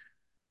that.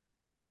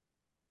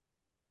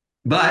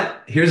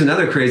 But here's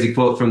another crazy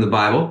quote from the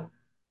Bible.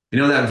 You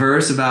know that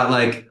verse about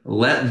like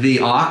let the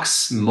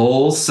ox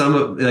mole some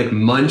of like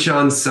munch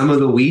on some of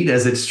the wheat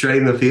as it's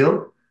treading the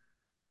field?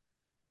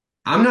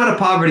 I'm not a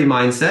poverty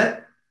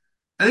mindset.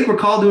 I think we're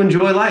called to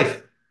enjoy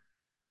life.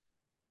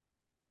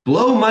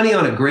 Blow money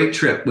on a great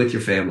trip with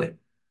your family.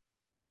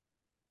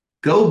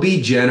 Go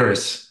be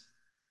generous.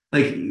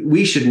 Like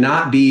we should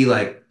not be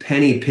like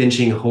penny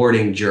pinching,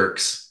 hoarding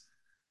jerks.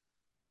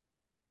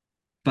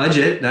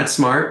 Budget, that's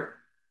smart.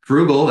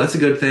 Frugal, that's a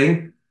good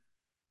thing.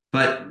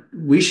 But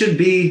we should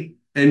be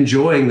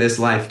enjoying this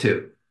life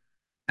too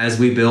as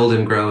we build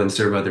and grow and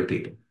serve other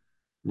people.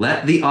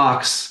 Let the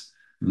ox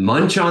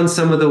munch on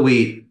some of the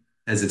wheat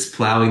as it's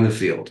plowing the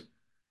field.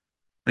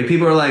 Like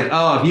people are like,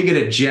 oh, if you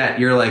get a jet,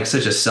 you're like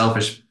such a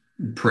selfish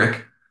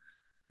prick.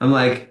 I'm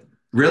like,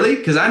 really?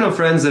 Because I know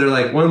friends that are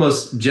like one of the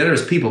most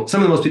generous people,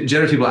 some of the most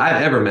generous people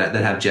I've ever met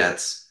that have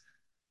jets.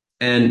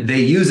 And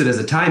they use it as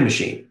a time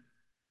machine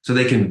so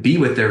they can be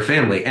with their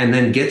family and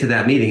then get to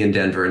that meeting in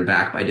Denver and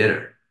back by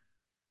dinner.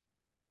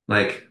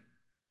 Like,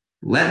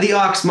 let the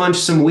ox munch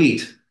some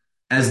wheat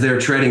as they're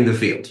treading the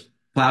field,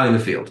 plowing the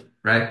field,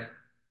 right?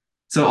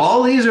 So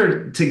all these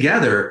are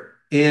together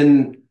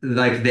in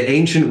like the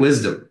ancient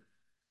wisdom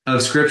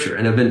of scripture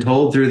and have been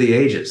told through the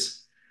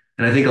ages.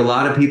 And I think a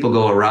lot of people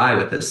go awry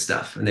with this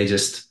stuff and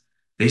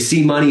they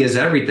see money as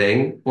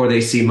everything or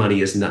they see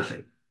money as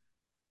nothing.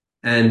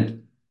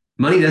 And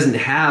money doesn't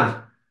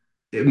have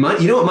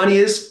money. You know what money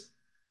is?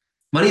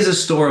 Money is a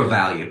store of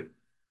value.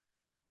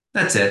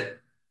 That's it.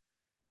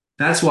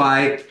 That's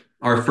why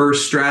our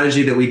first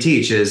strategy that we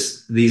teach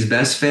is these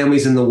best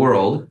families in the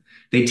world,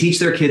 they teach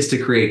their kids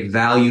to create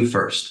value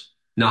first,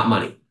 not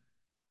money.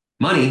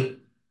 Money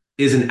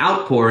is an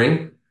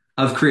outpouring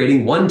of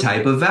creating one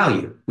type of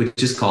value,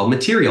 which is called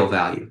material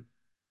value.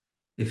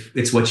 If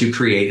it's what you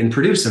create and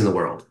produce in the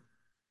world.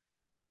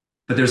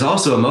 But there's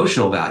also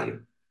emotional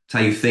value. It's how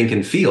you think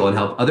and feel and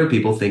help other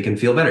people think and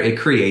feel better. It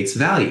creates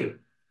value.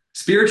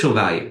 Spiritual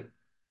value,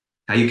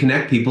 how you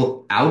connect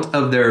people out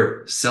of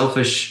their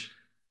selfish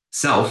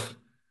self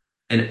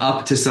and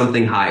up to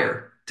something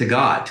higher, to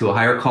God, to a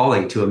higher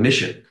calling, to a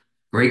mission.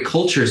 Great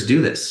cultures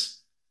do this.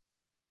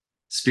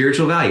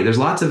 Spiritual value. There's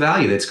lots of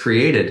value that's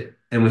created.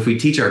 And if we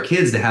teach our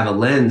kids to have a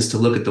lens to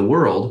look at the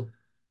world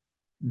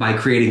by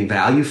creating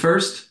value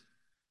first,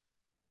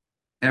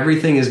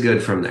 everything is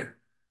good from there.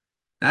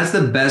 That's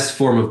the best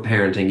form of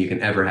parenting you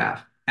can ever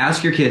have.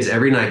 Ask your kids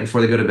every night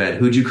before they go to bed,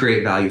 who'd you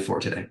create value for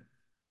today?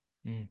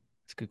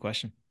 That's a good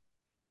question.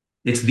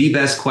 It's the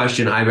best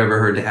question I've ever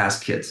heard to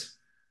ask kids,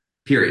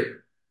 period.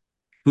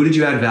 Who did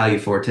you add value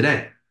for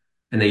today?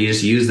 And they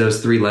just use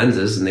those three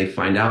lenses and they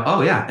find out,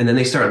 oh, yeah. And then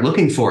they start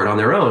looking for it on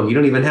their own. You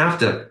don't even have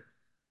to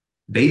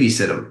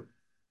babysit them.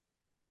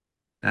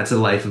 That's a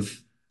life of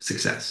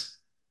success.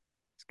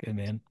 It's good,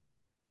 man.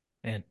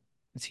 Man,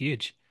 it's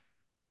huge.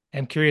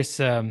 I'm curious,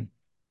 you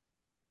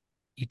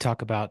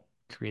talk about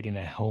creating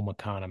a home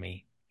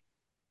economy,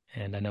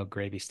 and I know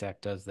Gravy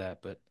Stack does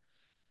that, but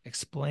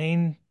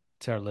explain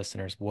to our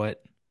listeners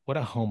what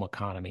a home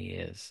economy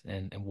is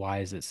and why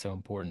is it so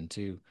important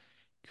to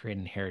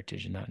creating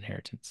heritage and not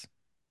inheritance.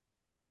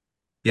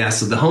 Yeah.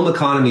 So the home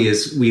economy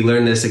is, we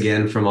learned this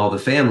again from all the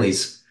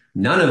families.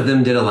 None of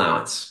them did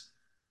allowance.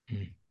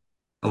 Mm.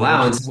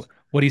 Allowance,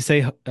 What do you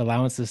say?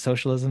 Allowance is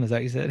socialism? Is that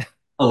what you said?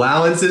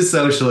 allowance is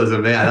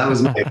socialism. Yeah. That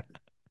was my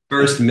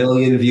first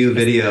million view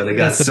video. They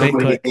got That's the so big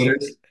many click.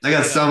 haters. I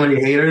got Yeah. so many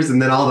haters.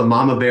 And then all the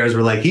mama bears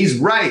were like, he's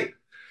right.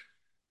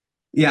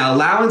 Yeah,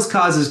 allowance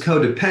causes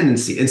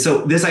codependency. And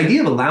so this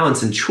idea of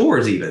allowance and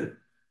chores, even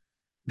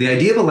the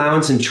idea of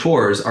allowance and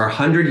chores are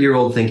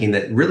 100-year-old thinking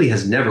that really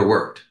has never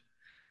worked.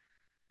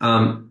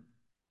 Um,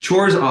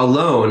 Chores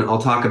alone,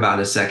 I'll talk about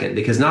in a second,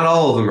 because not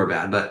all of them are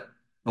bad, but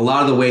a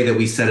lot of the way that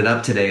we set it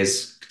up today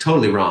is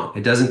totally wrong.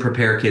 It doesn't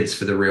prepare kids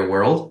for the real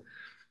world.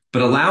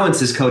 But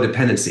allowance is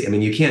codependency. I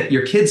mean, you can't,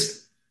 your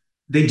kids,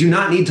 they do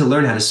not need to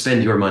learn how to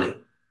spend your money,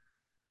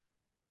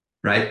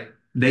 right?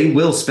 They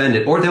will spend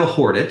it or they'll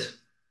hoard it,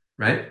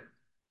 right?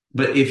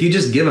 But if you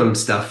just give them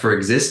stuff for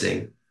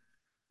existing,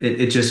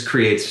 it just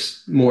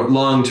creates more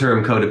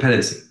long-term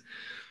codependency.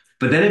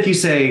 But then if you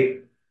say,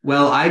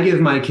 well, I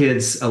give my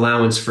kids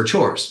allowance for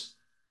chores,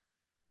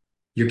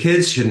 your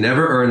kids should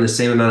never earn the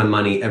same amount of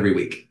money every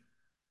week,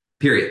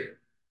 period,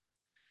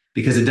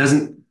 because it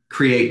doesn't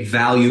create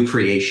value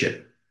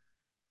creation.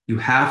 You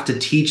have to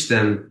teach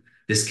them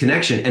this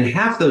connection. And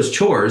half those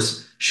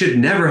chores should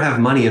never have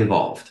money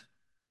involved.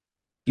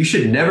 You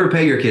should never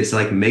pay your kids to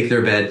like make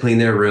their bed, clean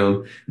their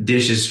room,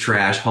 dishes,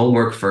 trash,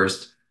 homework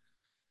first.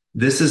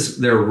 This is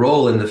their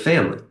role in the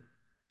family.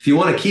 If you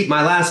want to keep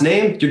my last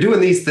name, you're doing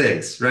these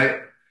things,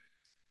 right?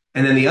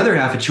 And then the other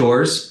half of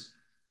chores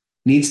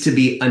needs to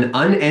be an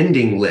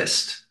unending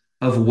list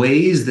of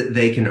ways that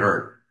they can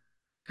earn.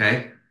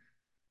 Okay.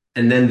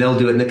 and then they'll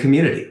do it in the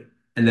community,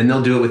 and then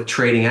they'll do it with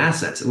trading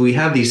assets. We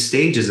have these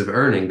stages of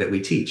earning that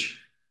we teach.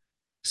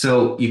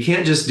 So you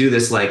can't just do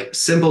this like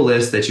simple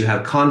list that you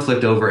have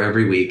conflict over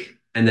every week,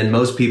 and then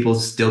most people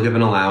still give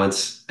an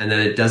allowance, and then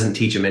it doesn't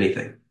teach them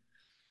anything.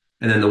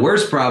 And then the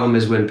worst problem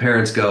is when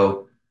parents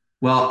go,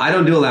 well, I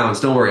don't do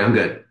allowance. Don't worry, I'm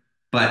good.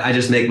 But I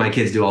just make my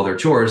kids do all their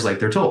chores like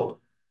they're told.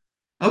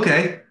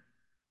 Okay,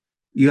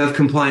 you have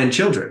compliant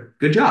children.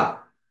 Good job.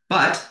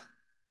 But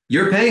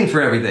you're paying for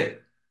everything.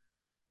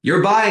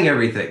 You're buying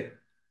everything.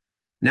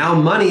 Now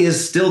money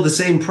is still the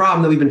same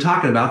problem that we've been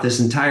talking about this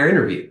entire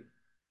interview.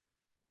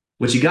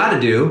 What you got to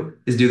do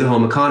is do the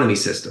home economy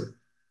system.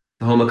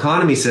 The home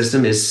economy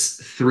system is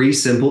three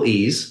simple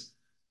E's,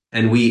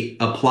 and we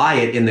apply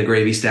it in the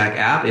Gravy Stack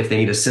app if they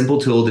need a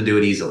simple tool to do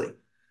it easily.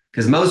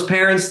 Because most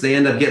parents, they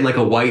end up getting like a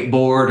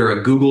whiteboard or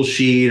a Google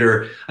sheet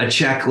or a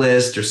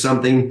checklist or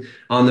something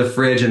on the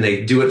fridge, and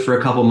they do it for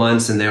a couple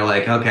months and they're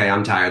like, okay,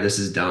 I'm tired. This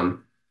is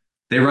dumb.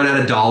 They run out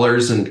of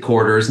dollars and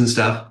quarters and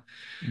stuff.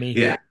 Me.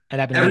 Yeah, That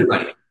happened to me.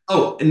 everybody.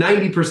 Oh,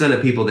 90%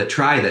 of people that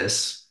try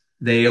this,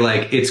 they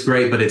like, it's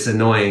great, but it's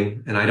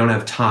annoying and I don't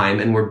have time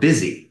and we're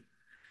busy.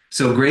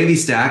 So Gravy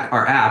Stack,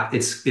 our app,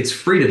 it's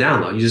free to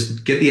download. You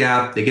just get the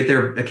app, they get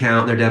their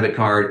account, their debit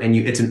card, and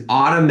it's an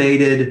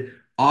automated,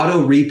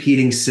 auto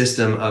repeating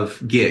system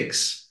of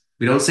gigs.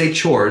 We don't say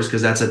chores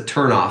because that's a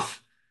turnoff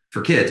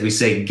for kids. We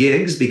say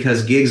gigs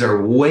because gigs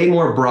are way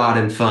more broad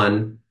and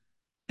fun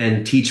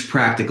and teach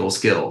practical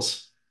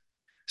skills.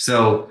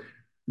 So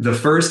the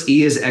first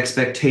E is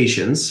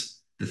expectations,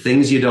 the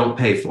things you don't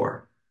pay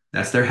for.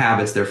 That's their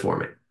habits they're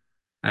forming.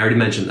 I already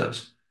mentioned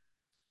those.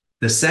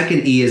 The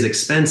second E is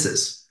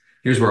expenses.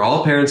 Here's where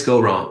all parents go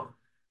wrong.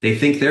 They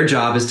think their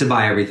job is to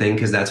buy everything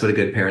because that's what a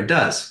good parent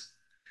does.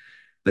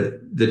 But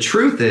the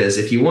truth is,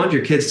 if you want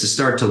your kids to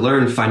start to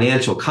learn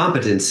financial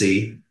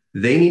competency,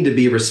 they need to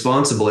be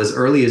responsible as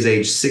early as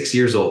age 6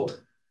 years old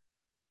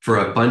for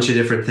a bunch of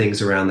different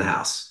things around the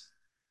house.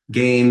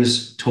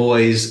 Games,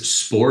 toys,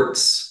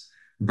 sports,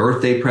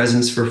 birthday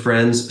presents for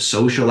friends,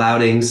 social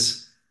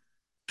outings,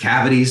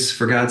 cavities,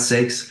 for God's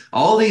sakes.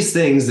 All these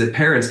things that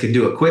parents could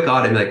do a quick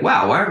audit and be like,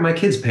 wow, why aren't my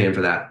kids paying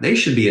for that? They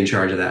should be in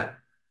charge of that.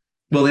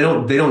 Well,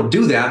 they don't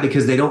do that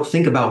because they don't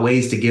think about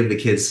ways to give the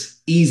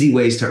kids easy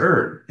ways to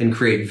earn and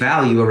create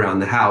value around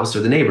the house or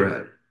the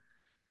neighborhood.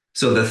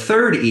 So the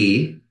third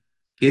E,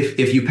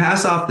 if you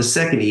pass off the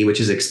second E,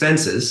 which is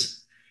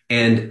expenses,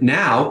 and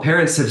now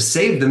parents have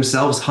saved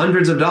themselves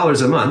hundreds of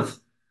dollars a month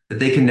that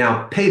they can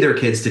now pay their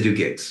kids to do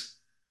gigs.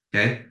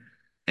 Okay.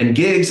 And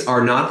gigs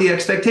are not the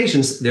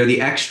expectations, they're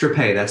the extra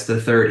pay. That's the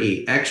third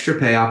E, extra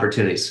pay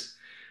opportunities.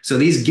 So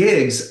these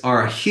gigs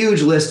are a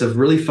huge list of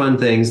really fun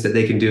things that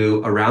they can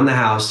do around the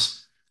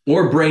house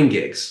or brain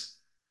gigs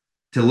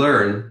to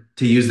learn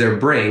to use their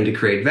brain to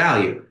create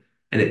value.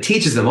 And it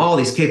teaches them all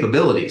these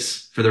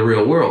capabilities for the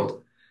real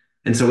world.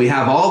 And so we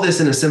have all this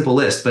in a simple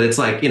list, but it's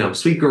like,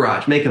 sweep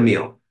garage, make a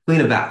meal,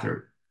 clean a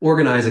bathroom,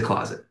 organize a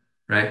closet,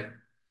 right?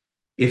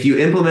 If you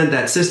implement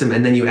that system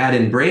and then you add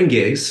in brain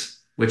gigs,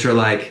 which are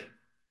like,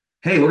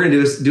 hey, we're going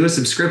to do a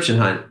subscription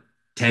hunt.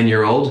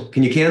 10-year-old,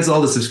 can you cancel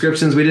all the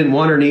subscriptions we didn't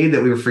want or need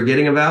that we were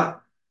forgetting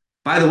about?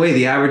 By the way,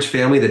 the average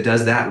family that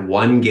does that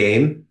one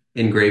game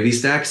in Gravy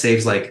Stack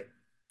saves like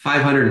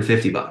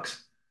 $550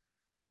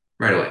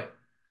 right away. That's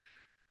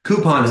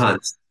Coupon awesome.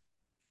 hunts.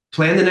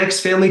 Plan the next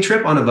family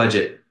trip on a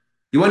budget.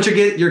 You want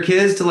your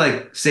kids to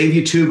like save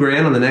you 2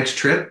 grand on the next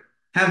trip?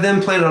 Have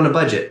them plan it on a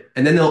budget,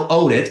 and then they'll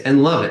own it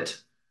and love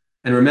it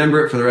and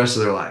remember it for the rest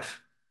of their life.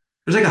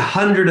 There's like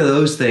 100 of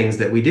those things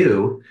that we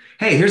do.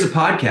 Hey, here's a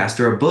podcast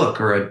or a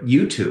book or a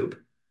YouTube.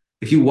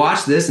 If you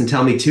watch this and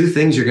tell me 2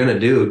 things you're going to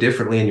do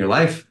differently in your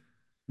life,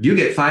 you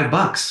get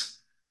 $5.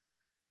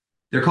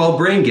 They're called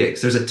brain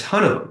gigs. There's a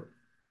ton of them.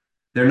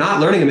 They're not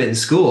learning them in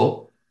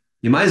school.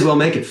 You might as well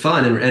make it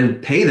fun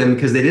and pay them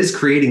because it is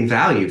creating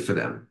value for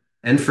them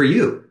and for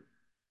you,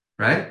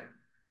 right?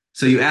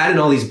 So you add in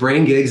all these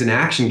brain gigs and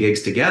action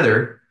gigs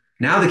together.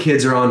 Now the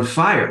kids are on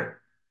fire.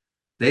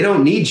 They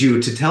don't need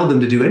you to tell them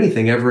to do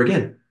anything ever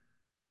again.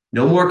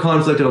 No more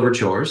conflict over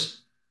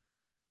chores.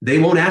 They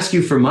won't ask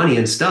you for money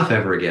and stuff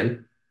ever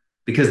again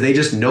because they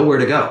just know where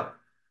to go.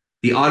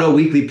 The auto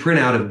weekly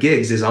printout of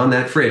gigs is on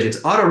that fridge.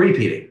 It's auto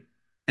repeating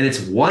and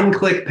it's one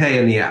click pay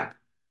in the app.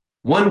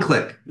 One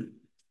click.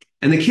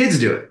 And the kids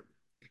do it.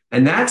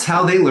 And that's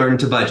how they learn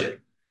to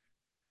budget.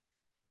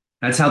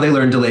 That's how they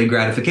learn delayed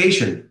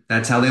gratification.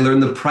 That's how they learn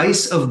the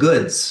price of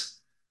goods.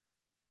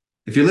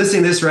 If you're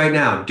listening to this right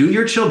now, do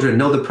your children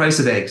know the price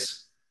of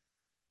eggs?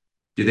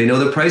 Do they know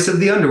the price of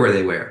the underwear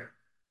they wear?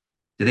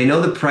 Do they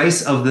know the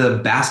price of the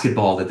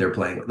basketball that they're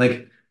playing with?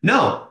 Like,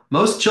 no,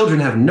 most children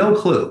have no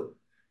clue.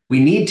 We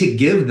need to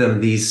give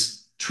them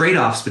these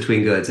trade-offs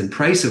between goods and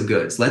price of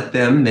goods. Let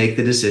them make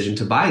the decision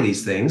to buy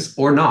these things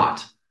or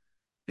not.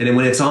 And then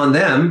when it's on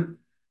them,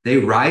 they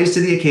rise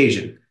to the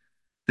occasion.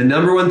 The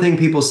number one thing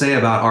people say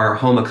about our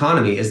home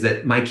economy is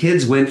that my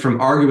kids went from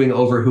arguing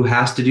over who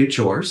has to do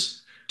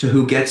chores to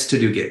who gets to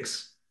do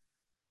gigs.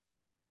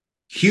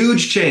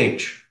 Huge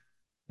change.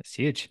 That's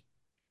huge.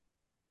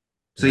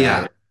 So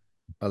Yeah, yeah,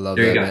 I love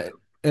there you that, go. man.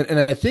 And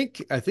I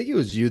think it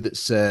was you that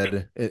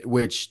said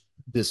which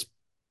this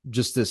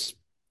just this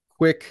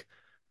quick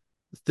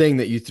thing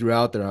that you threw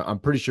out there. I'm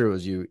pretty sure it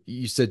was you.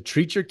 You said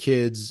treat your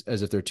kids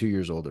as if they're 2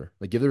 years older.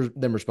 Like give them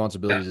Yeah.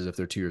 responsibilities as if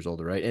they're 2 years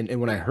older, right? And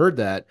when I heard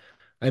that,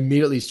 I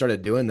immediately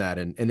started doing that.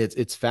 And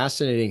it's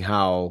fascinating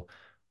how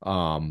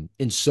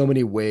in so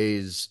many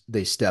ways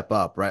they step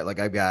up, right? Like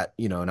I've got,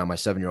 now my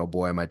 7-year-old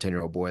boy, my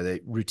 10-year-old boy, they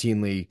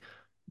routinely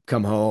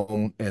come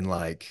home and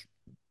like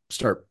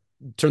start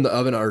turn the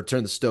oven or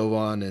turn the stove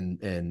on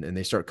and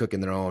they start cooking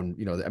their own,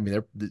 I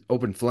mean they're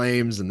open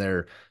flames and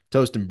they're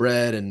toasting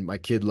bread, and my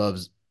kid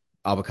loves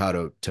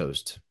avocado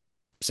toast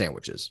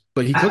sandwiches.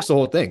 But he cooks the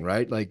whole thing,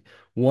 right? Like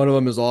one of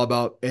them is all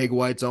about egg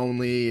whites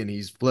only and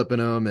he's flipping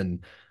them.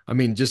 And I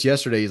mean, just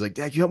yesterday he's like,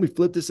 "Dad, can you help me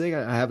flip this egg?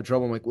 I have a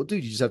trouble." I'm like, "Well,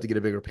 dude, you just have to get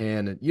a bigger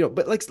pan." And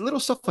but like little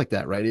stuff like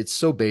that, right? It's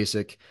so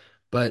basic,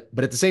 but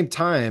at the same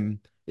time,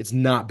 it's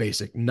not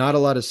basic. Not a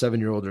lot of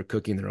 7-year-olds are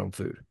cooking their own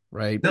food,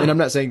 right? And I'm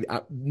No. not saying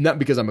not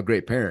because I'm a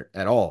great parent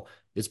at all.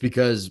 It's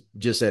because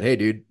just said, "Hey,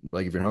 dude,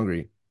 like if you're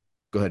hungry,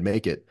 go ahead and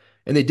make it,"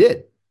 and they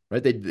did,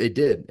 right? They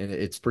did, and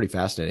it's pretty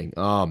fascinating.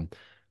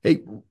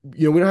 Hey,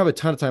 we don't have a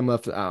ton of time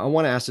left. I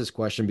want to ask this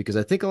question because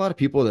I think a lot of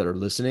people that are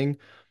listening,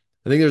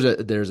 I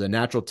think there's a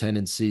natural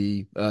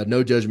tendency,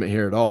 no judgment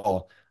here at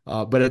all,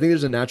 but I think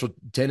there's a natural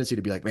tendency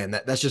to be like, man,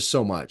 that's just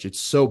so much. It's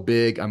so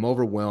big. I'm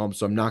overwhelmed,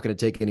 so I'm not going to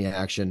take any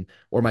action,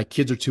 or my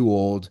kids are too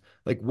old.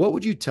 Like, what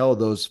would you tell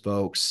those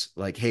folks?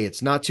 Like, hey,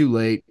 it's not too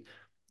late.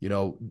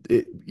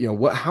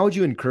 What? How would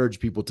you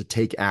encourage people to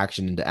take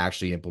action and to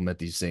actually implement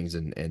these things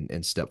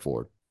and step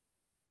forward?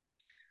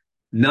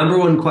 Number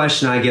one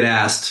question I get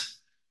asked,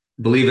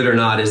 believe it or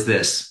not, is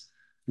this: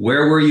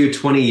 where were you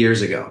 20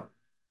 years ago?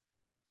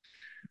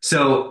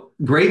 So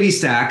Gravy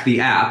Stack, the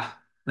app,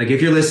 like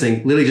if you're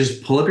listening, literally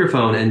just pull up your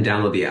phone and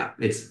download the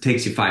app. It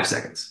takes you 5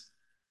 seconds.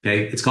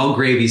 Okay. It's called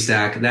Gravy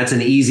Stack. That's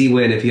an easy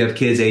win if you have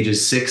kids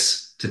ages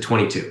 6 to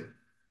 22.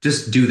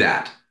 Just do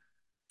that.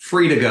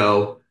 Free to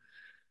go.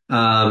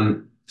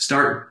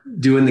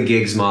 Start doing the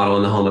gigs model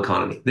in the home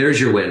economy.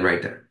 There's your win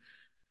right there.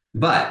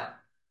 But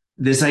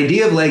this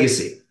idea of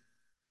legacy,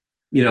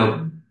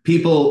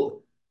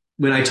 people,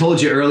 when I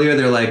told you earlier,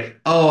 they're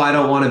like, oh, I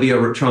don't want to be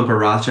a Trump or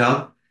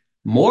Rothschild.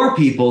 More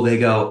people, they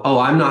go, oh,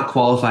 I'm not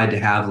qualified to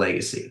have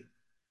legacy.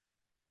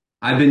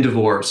 I've been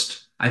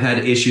divorced. I've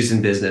had issues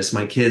in business.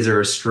 My kids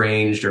are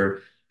estranged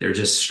or they're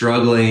just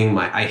struggling.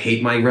 I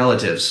hate my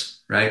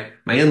relatives, right?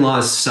 My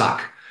in-laws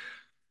suck.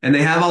 And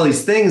they have all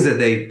these things that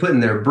they put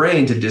in their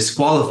brain to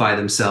disqualify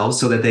themselves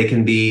so that they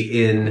can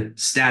be in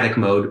static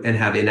mode and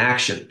have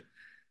inaction.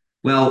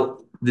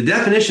 Well, the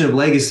definition of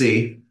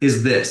legacy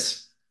is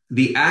this: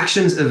 the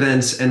actions,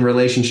 events, and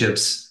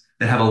relationships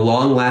that have a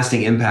long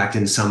lasting impact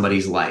in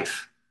somebody's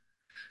life.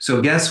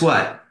 So, guess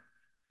what?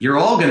 You're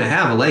all going to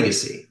have a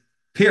legacy,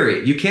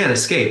 period. You can't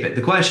escape it.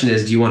 The question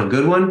is, do you want a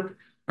good one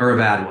or a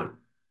bad one?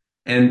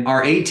 And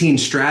our 18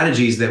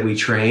 strategies that we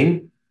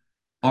train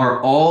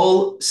are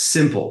all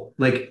simple.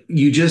 Like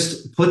you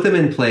just put them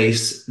in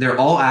place, they're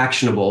all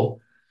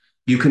actionable.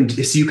 You can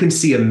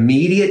see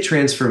immediate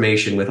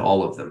transformation with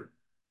all of them,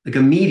 like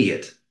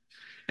immediate.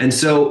 And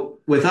so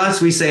with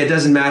us, we say it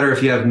doesn't matter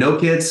if you have no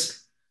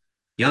kids,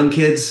 young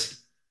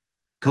kids,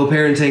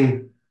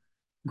 co-parenting,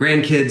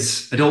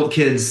 grandkids, adult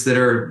kids that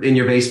are in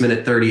your basement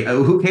at 30.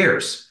 Oh, who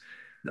cares?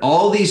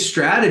 All these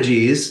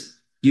strategies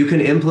you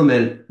can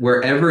implement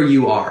wherever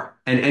you are.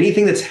 And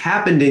anything that's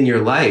happened in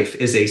your life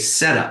is a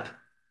setup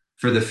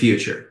for the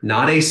future,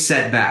 not a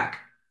setback.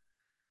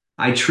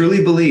 I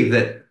truly believe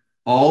that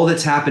all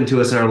that's happened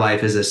to us in our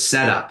life is a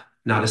setup,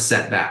 not a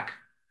setback.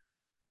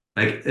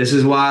 Like, this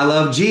is why I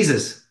love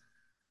Jesus.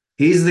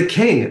 He's the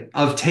king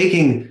of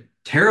taking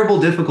terrible,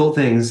 difficult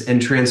things and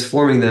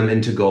transforming them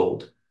into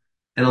gold.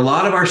 And a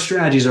lot of our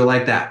strategies are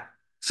like that.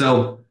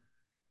 So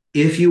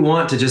if you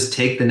want to just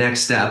take the next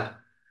step,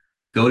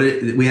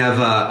 we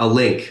have a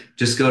link.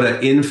 Just go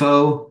to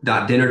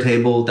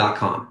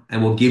info.dinnertable.com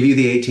and we'll give you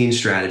the 18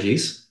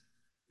 strategies.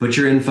 Put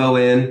your info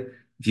in.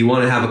 If you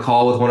want to have a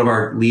call with one of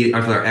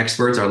our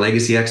experts, our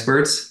legacy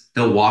experts,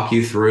 they'll walk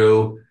you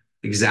through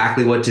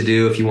exactly what to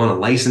do. If you want to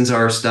license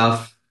our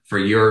stuff for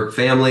your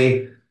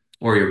family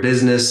or your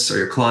business or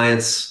your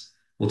clients,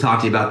 we'll talk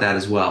to you about that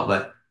as well.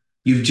 But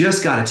you've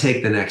just got to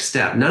take the next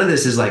step. None of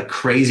this is like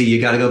crazy. You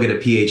got to go get a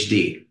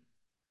PhD.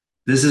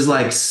 This is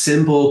like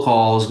simple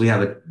calls. We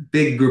have a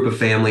big group of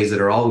families that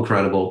are all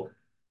incredible.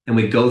 And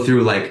we go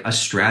through like a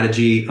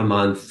strategy a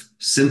month,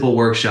 simple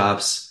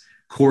workshops,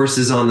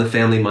 courses on the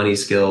family money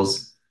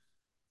skills.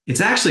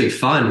 It's actually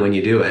fun when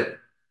you do it.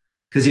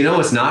 Because you know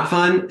what's not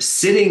fun?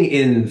 Sitting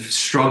in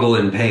struggle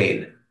and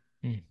pain.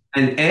 Mm.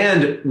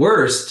 And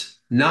worst,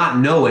 not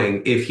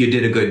knowing if you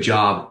did a good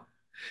job.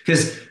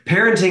 Because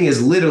parenting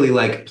is literally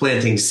like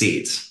planting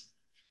seeds.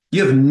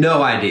 You have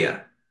no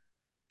idea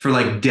for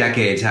like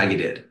decades how you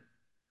did.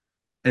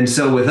 And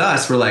so with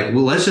us, we're like,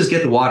 well, let's just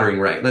get the watering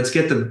right. Let's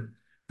get the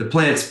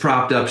plants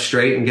propped up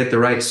straight and get the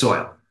right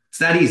soil. It's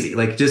that easy.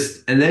 Like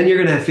just, and then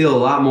you're going to feel a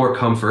lot more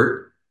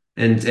comfort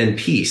and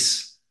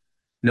peace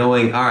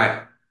knowing, all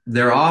right,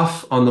 they're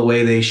off on the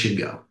way they should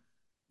go.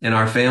 and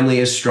our family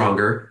is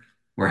stronger.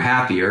 We're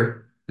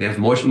happier. We have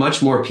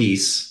much more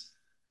peace,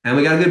 and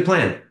we got a good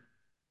plan.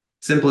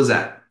 Simple as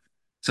that.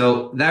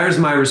 So there's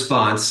my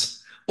response.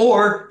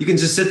 Or you can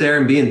just sit there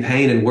and be in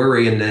pain and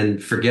worry and then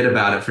forget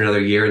about it for another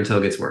year until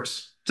it gets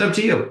worse. It's up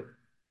to you.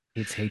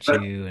 Kids hate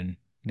But you and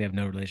they have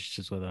no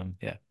relationships with them.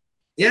 Yeah.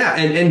 yeah,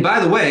 and by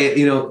the way,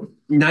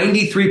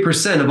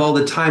 93% of all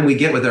the time we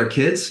get with our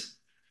kids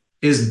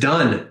is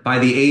done by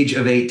the age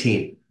of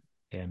 18.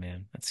 Yeah,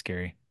 man. That's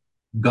scary.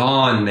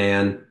 Gone,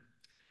 man.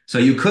 So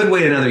you could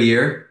wait another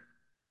year,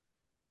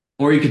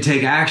 or you could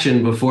take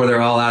action before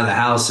they're all out of the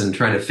house and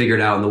trying to figure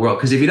it out in the world.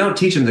 Because if you don't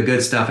teach them the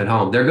good stuff at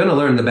home, they're going to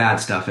learn the bad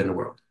stuff in the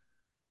world,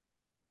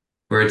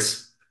 where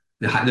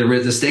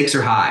the stakes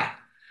are high.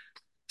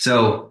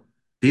 So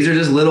these are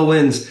just little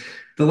wins.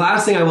 The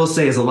last thing I will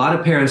say is a lot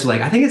of parents are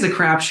like, I think it's a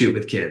crapshoot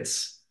with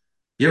kids.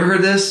 You ever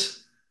heard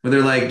this? Where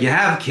they're like, you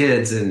have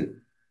kids, and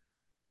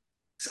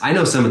I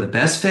know some of the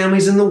best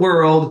families in the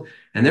world,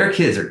 and their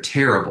kids are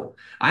terrible.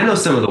 I know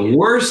some of the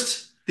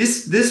worst.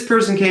 This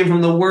person came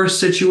from the worst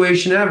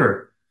situation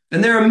ever,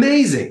 and they're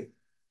amazing.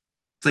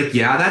 It's like,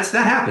 yeah,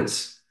 that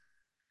happens.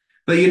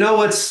 But you know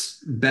what's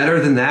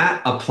better than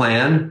that? A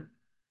plan,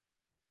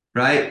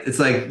 right? It's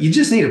like you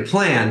just need a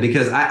plan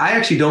because I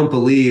actually don't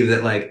believe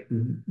that like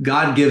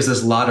God gives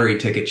us lottery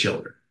ticket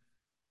children.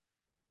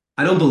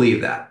 I don't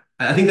believe that.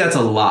 I think that's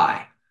a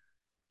lie.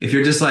 If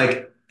you're just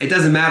like, it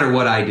doesn't matter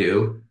what I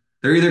do,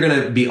 they're either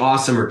going to be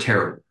awesome or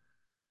terrible.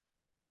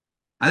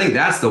 I think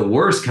that's the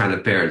worst kind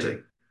of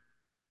parenting.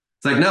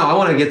 It's like, no, I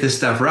want to get this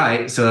stuff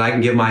right so that I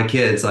can give my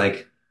kids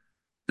like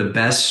the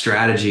best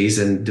strategies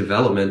and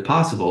development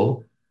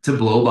possible to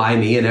blow by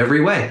me in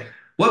every way.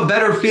 What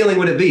better feeling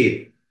would it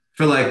be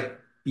for like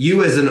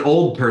you as an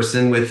old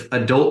person with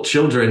adult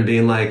children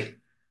being like,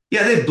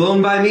 yeah, they've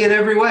blown by me in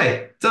every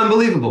way. It's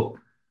unbelievable.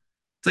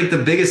 It's like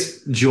the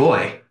biggest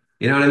joy.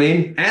 You know what I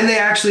mean? And they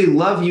actually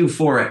love you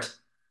for it.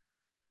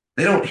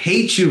 They don't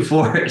hate you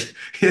for it.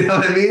 You know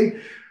what I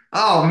mean?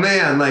 Oh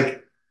man, like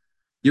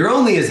you're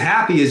only as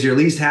happy as your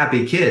least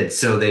happy kid,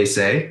 so they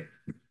say.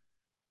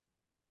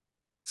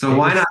 So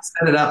why David's not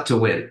set it up to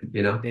win,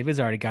 you know? David's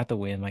already got the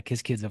win. Like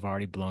his kids have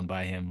already blown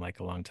by him like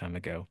a long time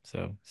ago.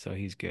 So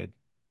he's good.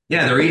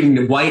 Yeah, He's they're good.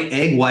 eating white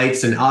egg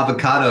whites and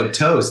avocado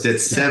toast at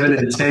 7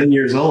 and 10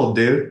 years old,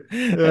 dude.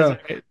 That's Yeah,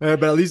 right.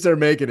 but at least they're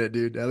making it,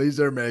 dude. At least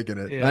they're making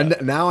it. Yeah. And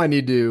now I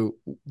need to,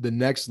 the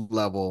next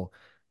level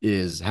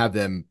is have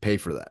them pay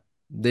for that.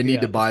 They need to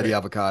Yeah, that's buy the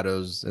right.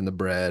 avocados and the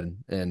bread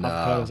Avocados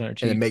aren't and then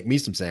cheap. make me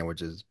some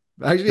sandwiches.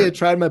 Actually, I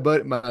tried my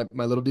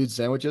little dude's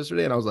sandwich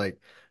yesterday and I was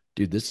like,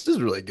 dude, this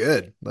is really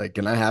good. Like,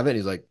 can I have it? And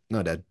he's like,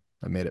 no, Dad,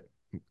 I made it.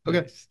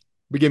 Okay. Nice.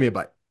 But give me a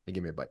bite. He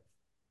gave me a bite.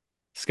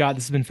 Scott,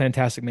 this has been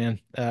fantastic, man.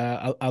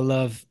 I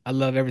love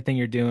everything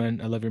you're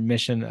doing. I love your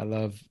mission. I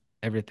love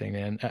everything,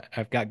 man.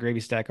 I've got Gravy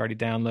Stack already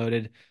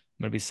downloaded. I'm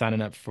gonna be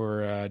signing up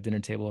for dinner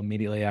table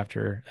immediately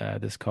after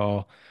this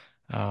call.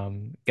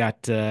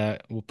 Got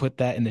we'll put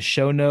that in the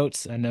show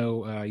notes. I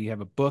know you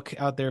have a book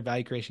out there,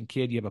 Value Creation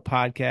Kid. You have a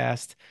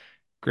podcast,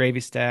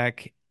 Gravy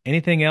Stack.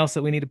 Anything else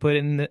that we need to put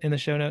in the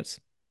show notes?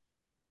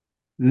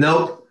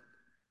 Nope.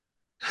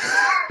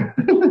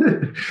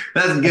 That's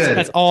That's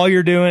good. all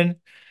you're doing.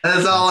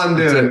 That's all That's I'm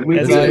That's doing. it. We,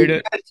 that's That's we, all you're we it.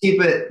 doing. try to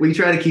keep it, we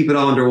try to keep it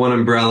all under one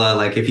umbrella.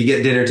 Like if you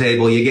get dinner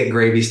table, you get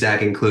gravy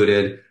stack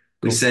included.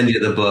 We Cool. send you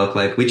the book.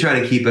 Like we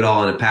try to keep it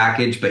all in a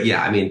package. But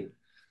yeah, I mean,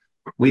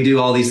 we do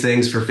all these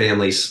things for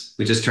families.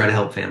 We just try to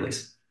help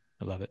families.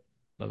 I love it.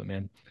 Love it,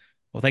 man.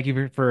 Well, thank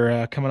you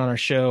for coming on our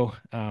show.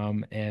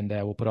 And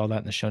we'll put all that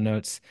in the show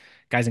notes.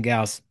 Guys and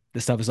gals,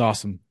 this stuff is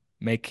awesome.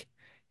 Make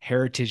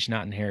heritage,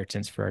 not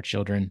inheritance, for our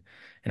children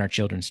and our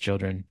children's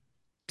children.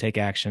 Take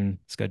action.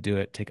 Let's go do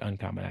it. Take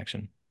uncommon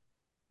action.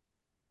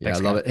 Yeah, I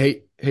Thanks, love Scott.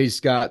 it. Hey,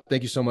 Scott,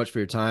 thank you so much for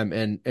your time.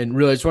 And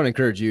really, I just want to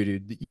encourage you,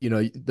 dude. You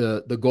know,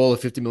 the goal of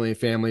 50 million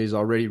families,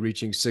 already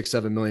reaching 6,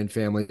 7 million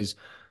families.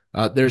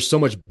 There's so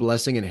much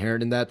blessing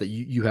inherent in that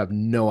you have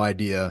no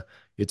idea.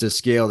 It's a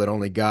scale that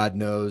only God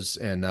knows.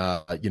 And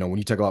when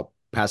you talk about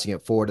passing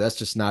it forward, that's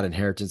just not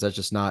inheritance. That's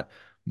just not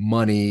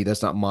money.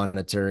 That's not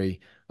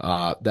monetary.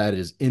 That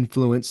is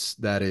influence.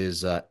 That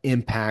is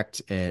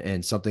impact,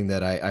 and something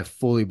that I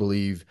fully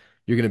believe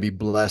you're going to be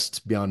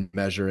blessed beyond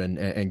measure,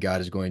 and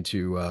God is going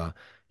to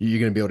you're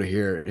going to be able to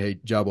hear, hey,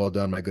 job well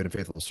done, my good and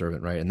faithful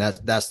servant, right? And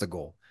that's the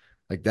goal.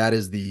 Like that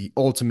is the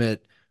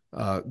ultimate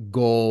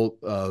goal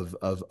of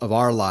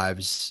our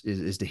lives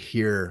is to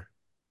hear,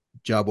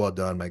 job well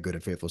done, my good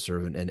and faithful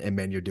servant, and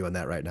man, you're doing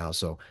that right now.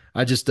 So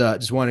I just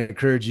want to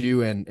encourage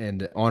you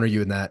and honor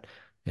you in that,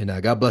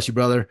 and God bless you,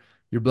 brother.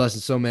 You're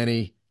blessing so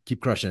many.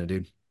 Keep crushing it,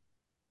 dude.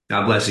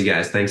 God bless you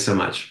guys. Thanks so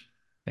much.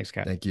 Thanks,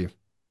 Scott. Thank you.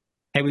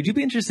 Hey, would you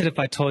be interested if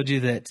I told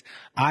you that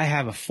I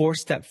have a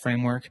 4-step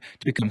framework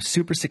to become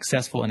super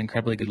successful and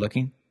incredibly good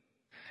looking?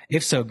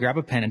 If so, grab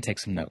a pen and take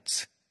some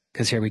notes,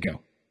 because here we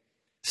go.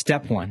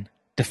 Step 1,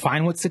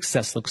 define what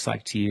success looks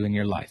like to you in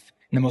your life,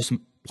 and the most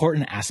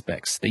important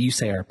aspects that you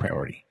say are a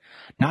priority.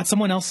 Not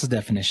someone else's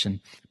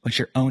definition, but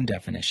your own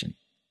definition.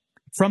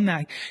 From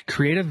that,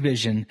 create a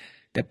vision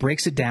that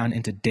breaks it down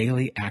into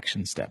daily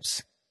action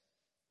steps.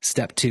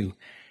 Step 2,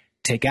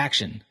 take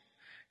action.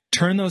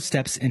 Turn those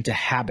steps into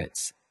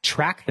habits,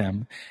 track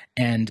them,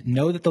 and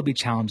know that there'll be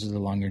challenges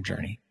along your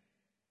journey.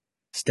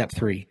 Step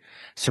 3,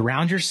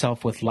 surround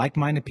yourself with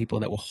like-minded people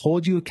that will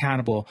hold you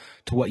accountable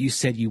to what you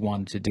said you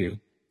wanted to do,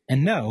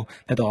 and know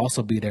that they'll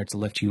also be there to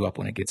lift you up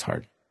when it gets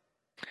hard.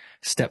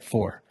 Step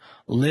 4,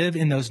 live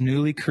in those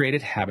newly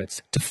created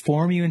habits to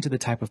form you into the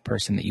type of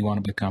person that you want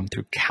to become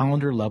through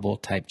calendar level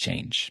type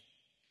change.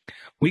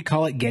 We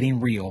call it getting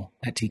real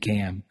at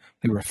TKM.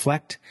 We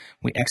reflect,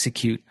 we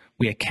execute,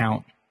 we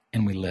account,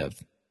 and we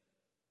live.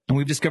 And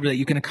we've discovered that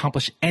you can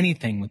accomplish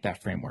anything with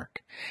that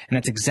framework. And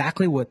that's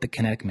exactly what the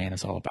Kinetic Man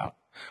is all about.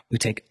 We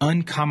take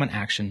uncommon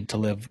action to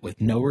live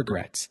with no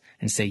regrets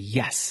and say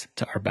yes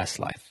to our best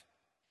life.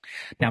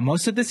 Now,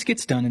 most of this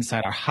gets done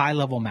inside our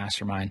high-level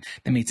mastermind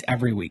that meets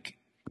every week.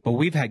 But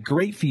we've had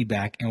great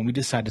feedback, and we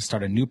decided to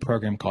start a new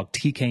program called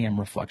TKM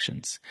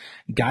Reflections,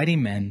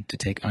 guiding men to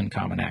take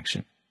uncommon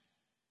action.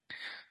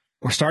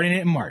 We're starting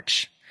it in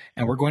March,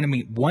 and we're going to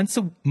meet once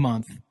a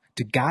month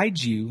to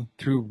guide you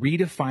through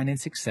redefining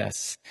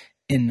success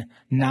in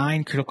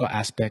 9 critical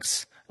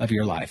aspects of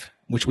your life,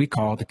 which we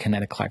call the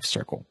Kinetic Life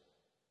Circle.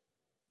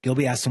 You'll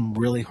be asked some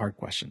really hard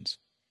questions.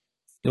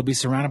 You'll be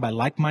surrounded by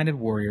like-minded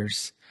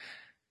warriors,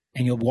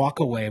 and you'll walk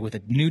away with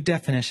a new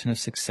definition of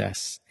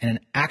success and an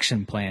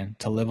action plan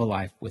to live a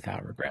life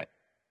without regret.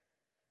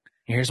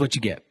 And here's what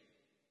you get.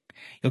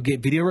 You'll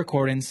get video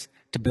recordings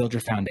to build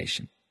your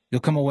foundation.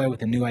 You'll come away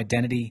with a new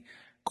identity,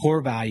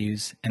 core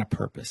values, and a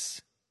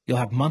purpose. You'll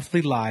have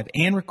monthly live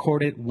and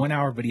recorded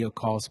 1-hour video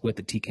calls with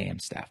the TKM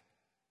staff.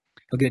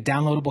 You'll get a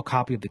downloadable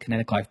copy of the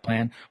Kinetic Life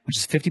Plan, which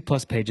is 50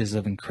 plus pages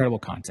of incredible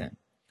content.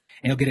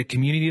 And you'll get a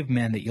community of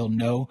men that you'll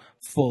know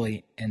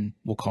fully and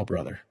will call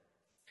brother.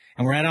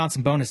 And we're adding on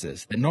some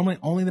bonuses that normally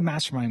only the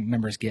mastermind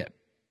members get.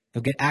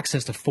 You'll get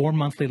access to 4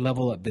 monthly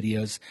level up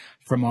videos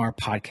from our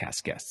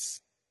podcast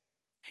guests.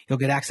 You'll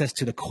get access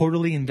to the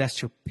quarterly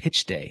investor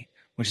pitch day,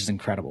 which is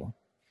incredible.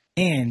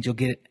 And you'll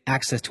get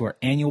access to our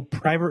annual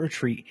private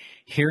retreat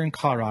here in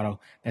Colorado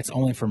that's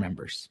only for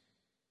members.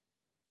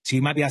 So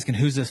you might be asking,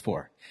 who's this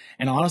for?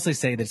 And I'll honestly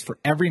say that it's for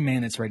every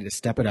man that's ready to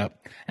step it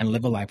up and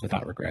live a life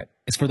without regret.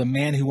 It's for the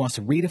man who wants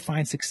to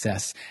redefine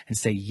success and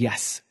say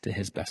yes to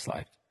his best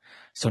life.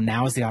 So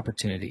now is the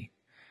opportunity.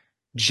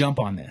 Jump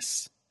on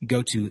this.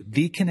 Go to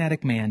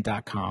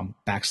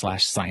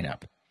thekineticman.com/sign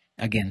up.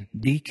 Again,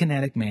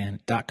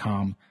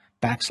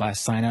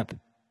 thekineticman.com/sign up.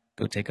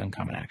 Go take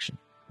uncommon action.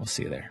 We'll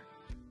see you there.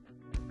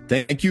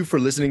 Thank you for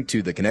listening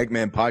to the Kinetic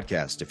Man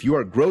podcast. If you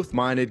are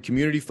growth-minded,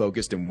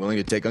 community-focused, and willing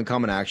to take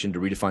uncommon action to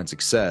redefine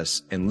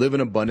success and live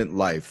an abundant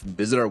life,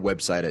 visit our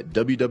website at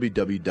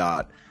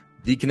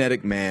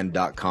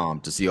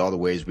www.thekineticman.com to see all the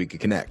ways we can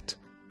connect.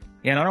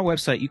 And on our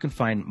website, you can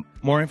find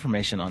more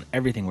information on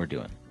everything we're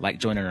doing, like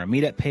joining our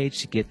meetup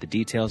page to get the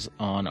details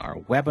on our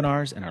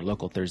webinars and our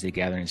local Thursday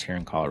gatherings here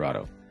in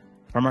Colorado.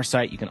 From our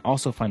site, you can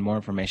also find more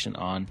information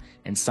on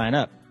and sign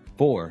up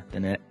for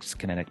the next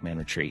Kinetic Man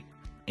retreat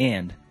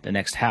and the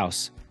next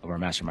house of our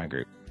mastermind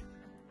group.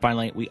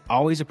 Finally, we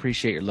always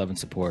appreciate your love and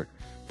support.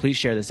 Please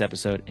share this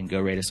episode and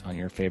go rate us on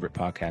your favorite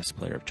podcast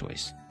player of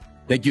choice.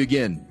 Thank you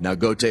again. Now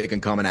go take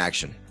uncommon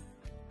action.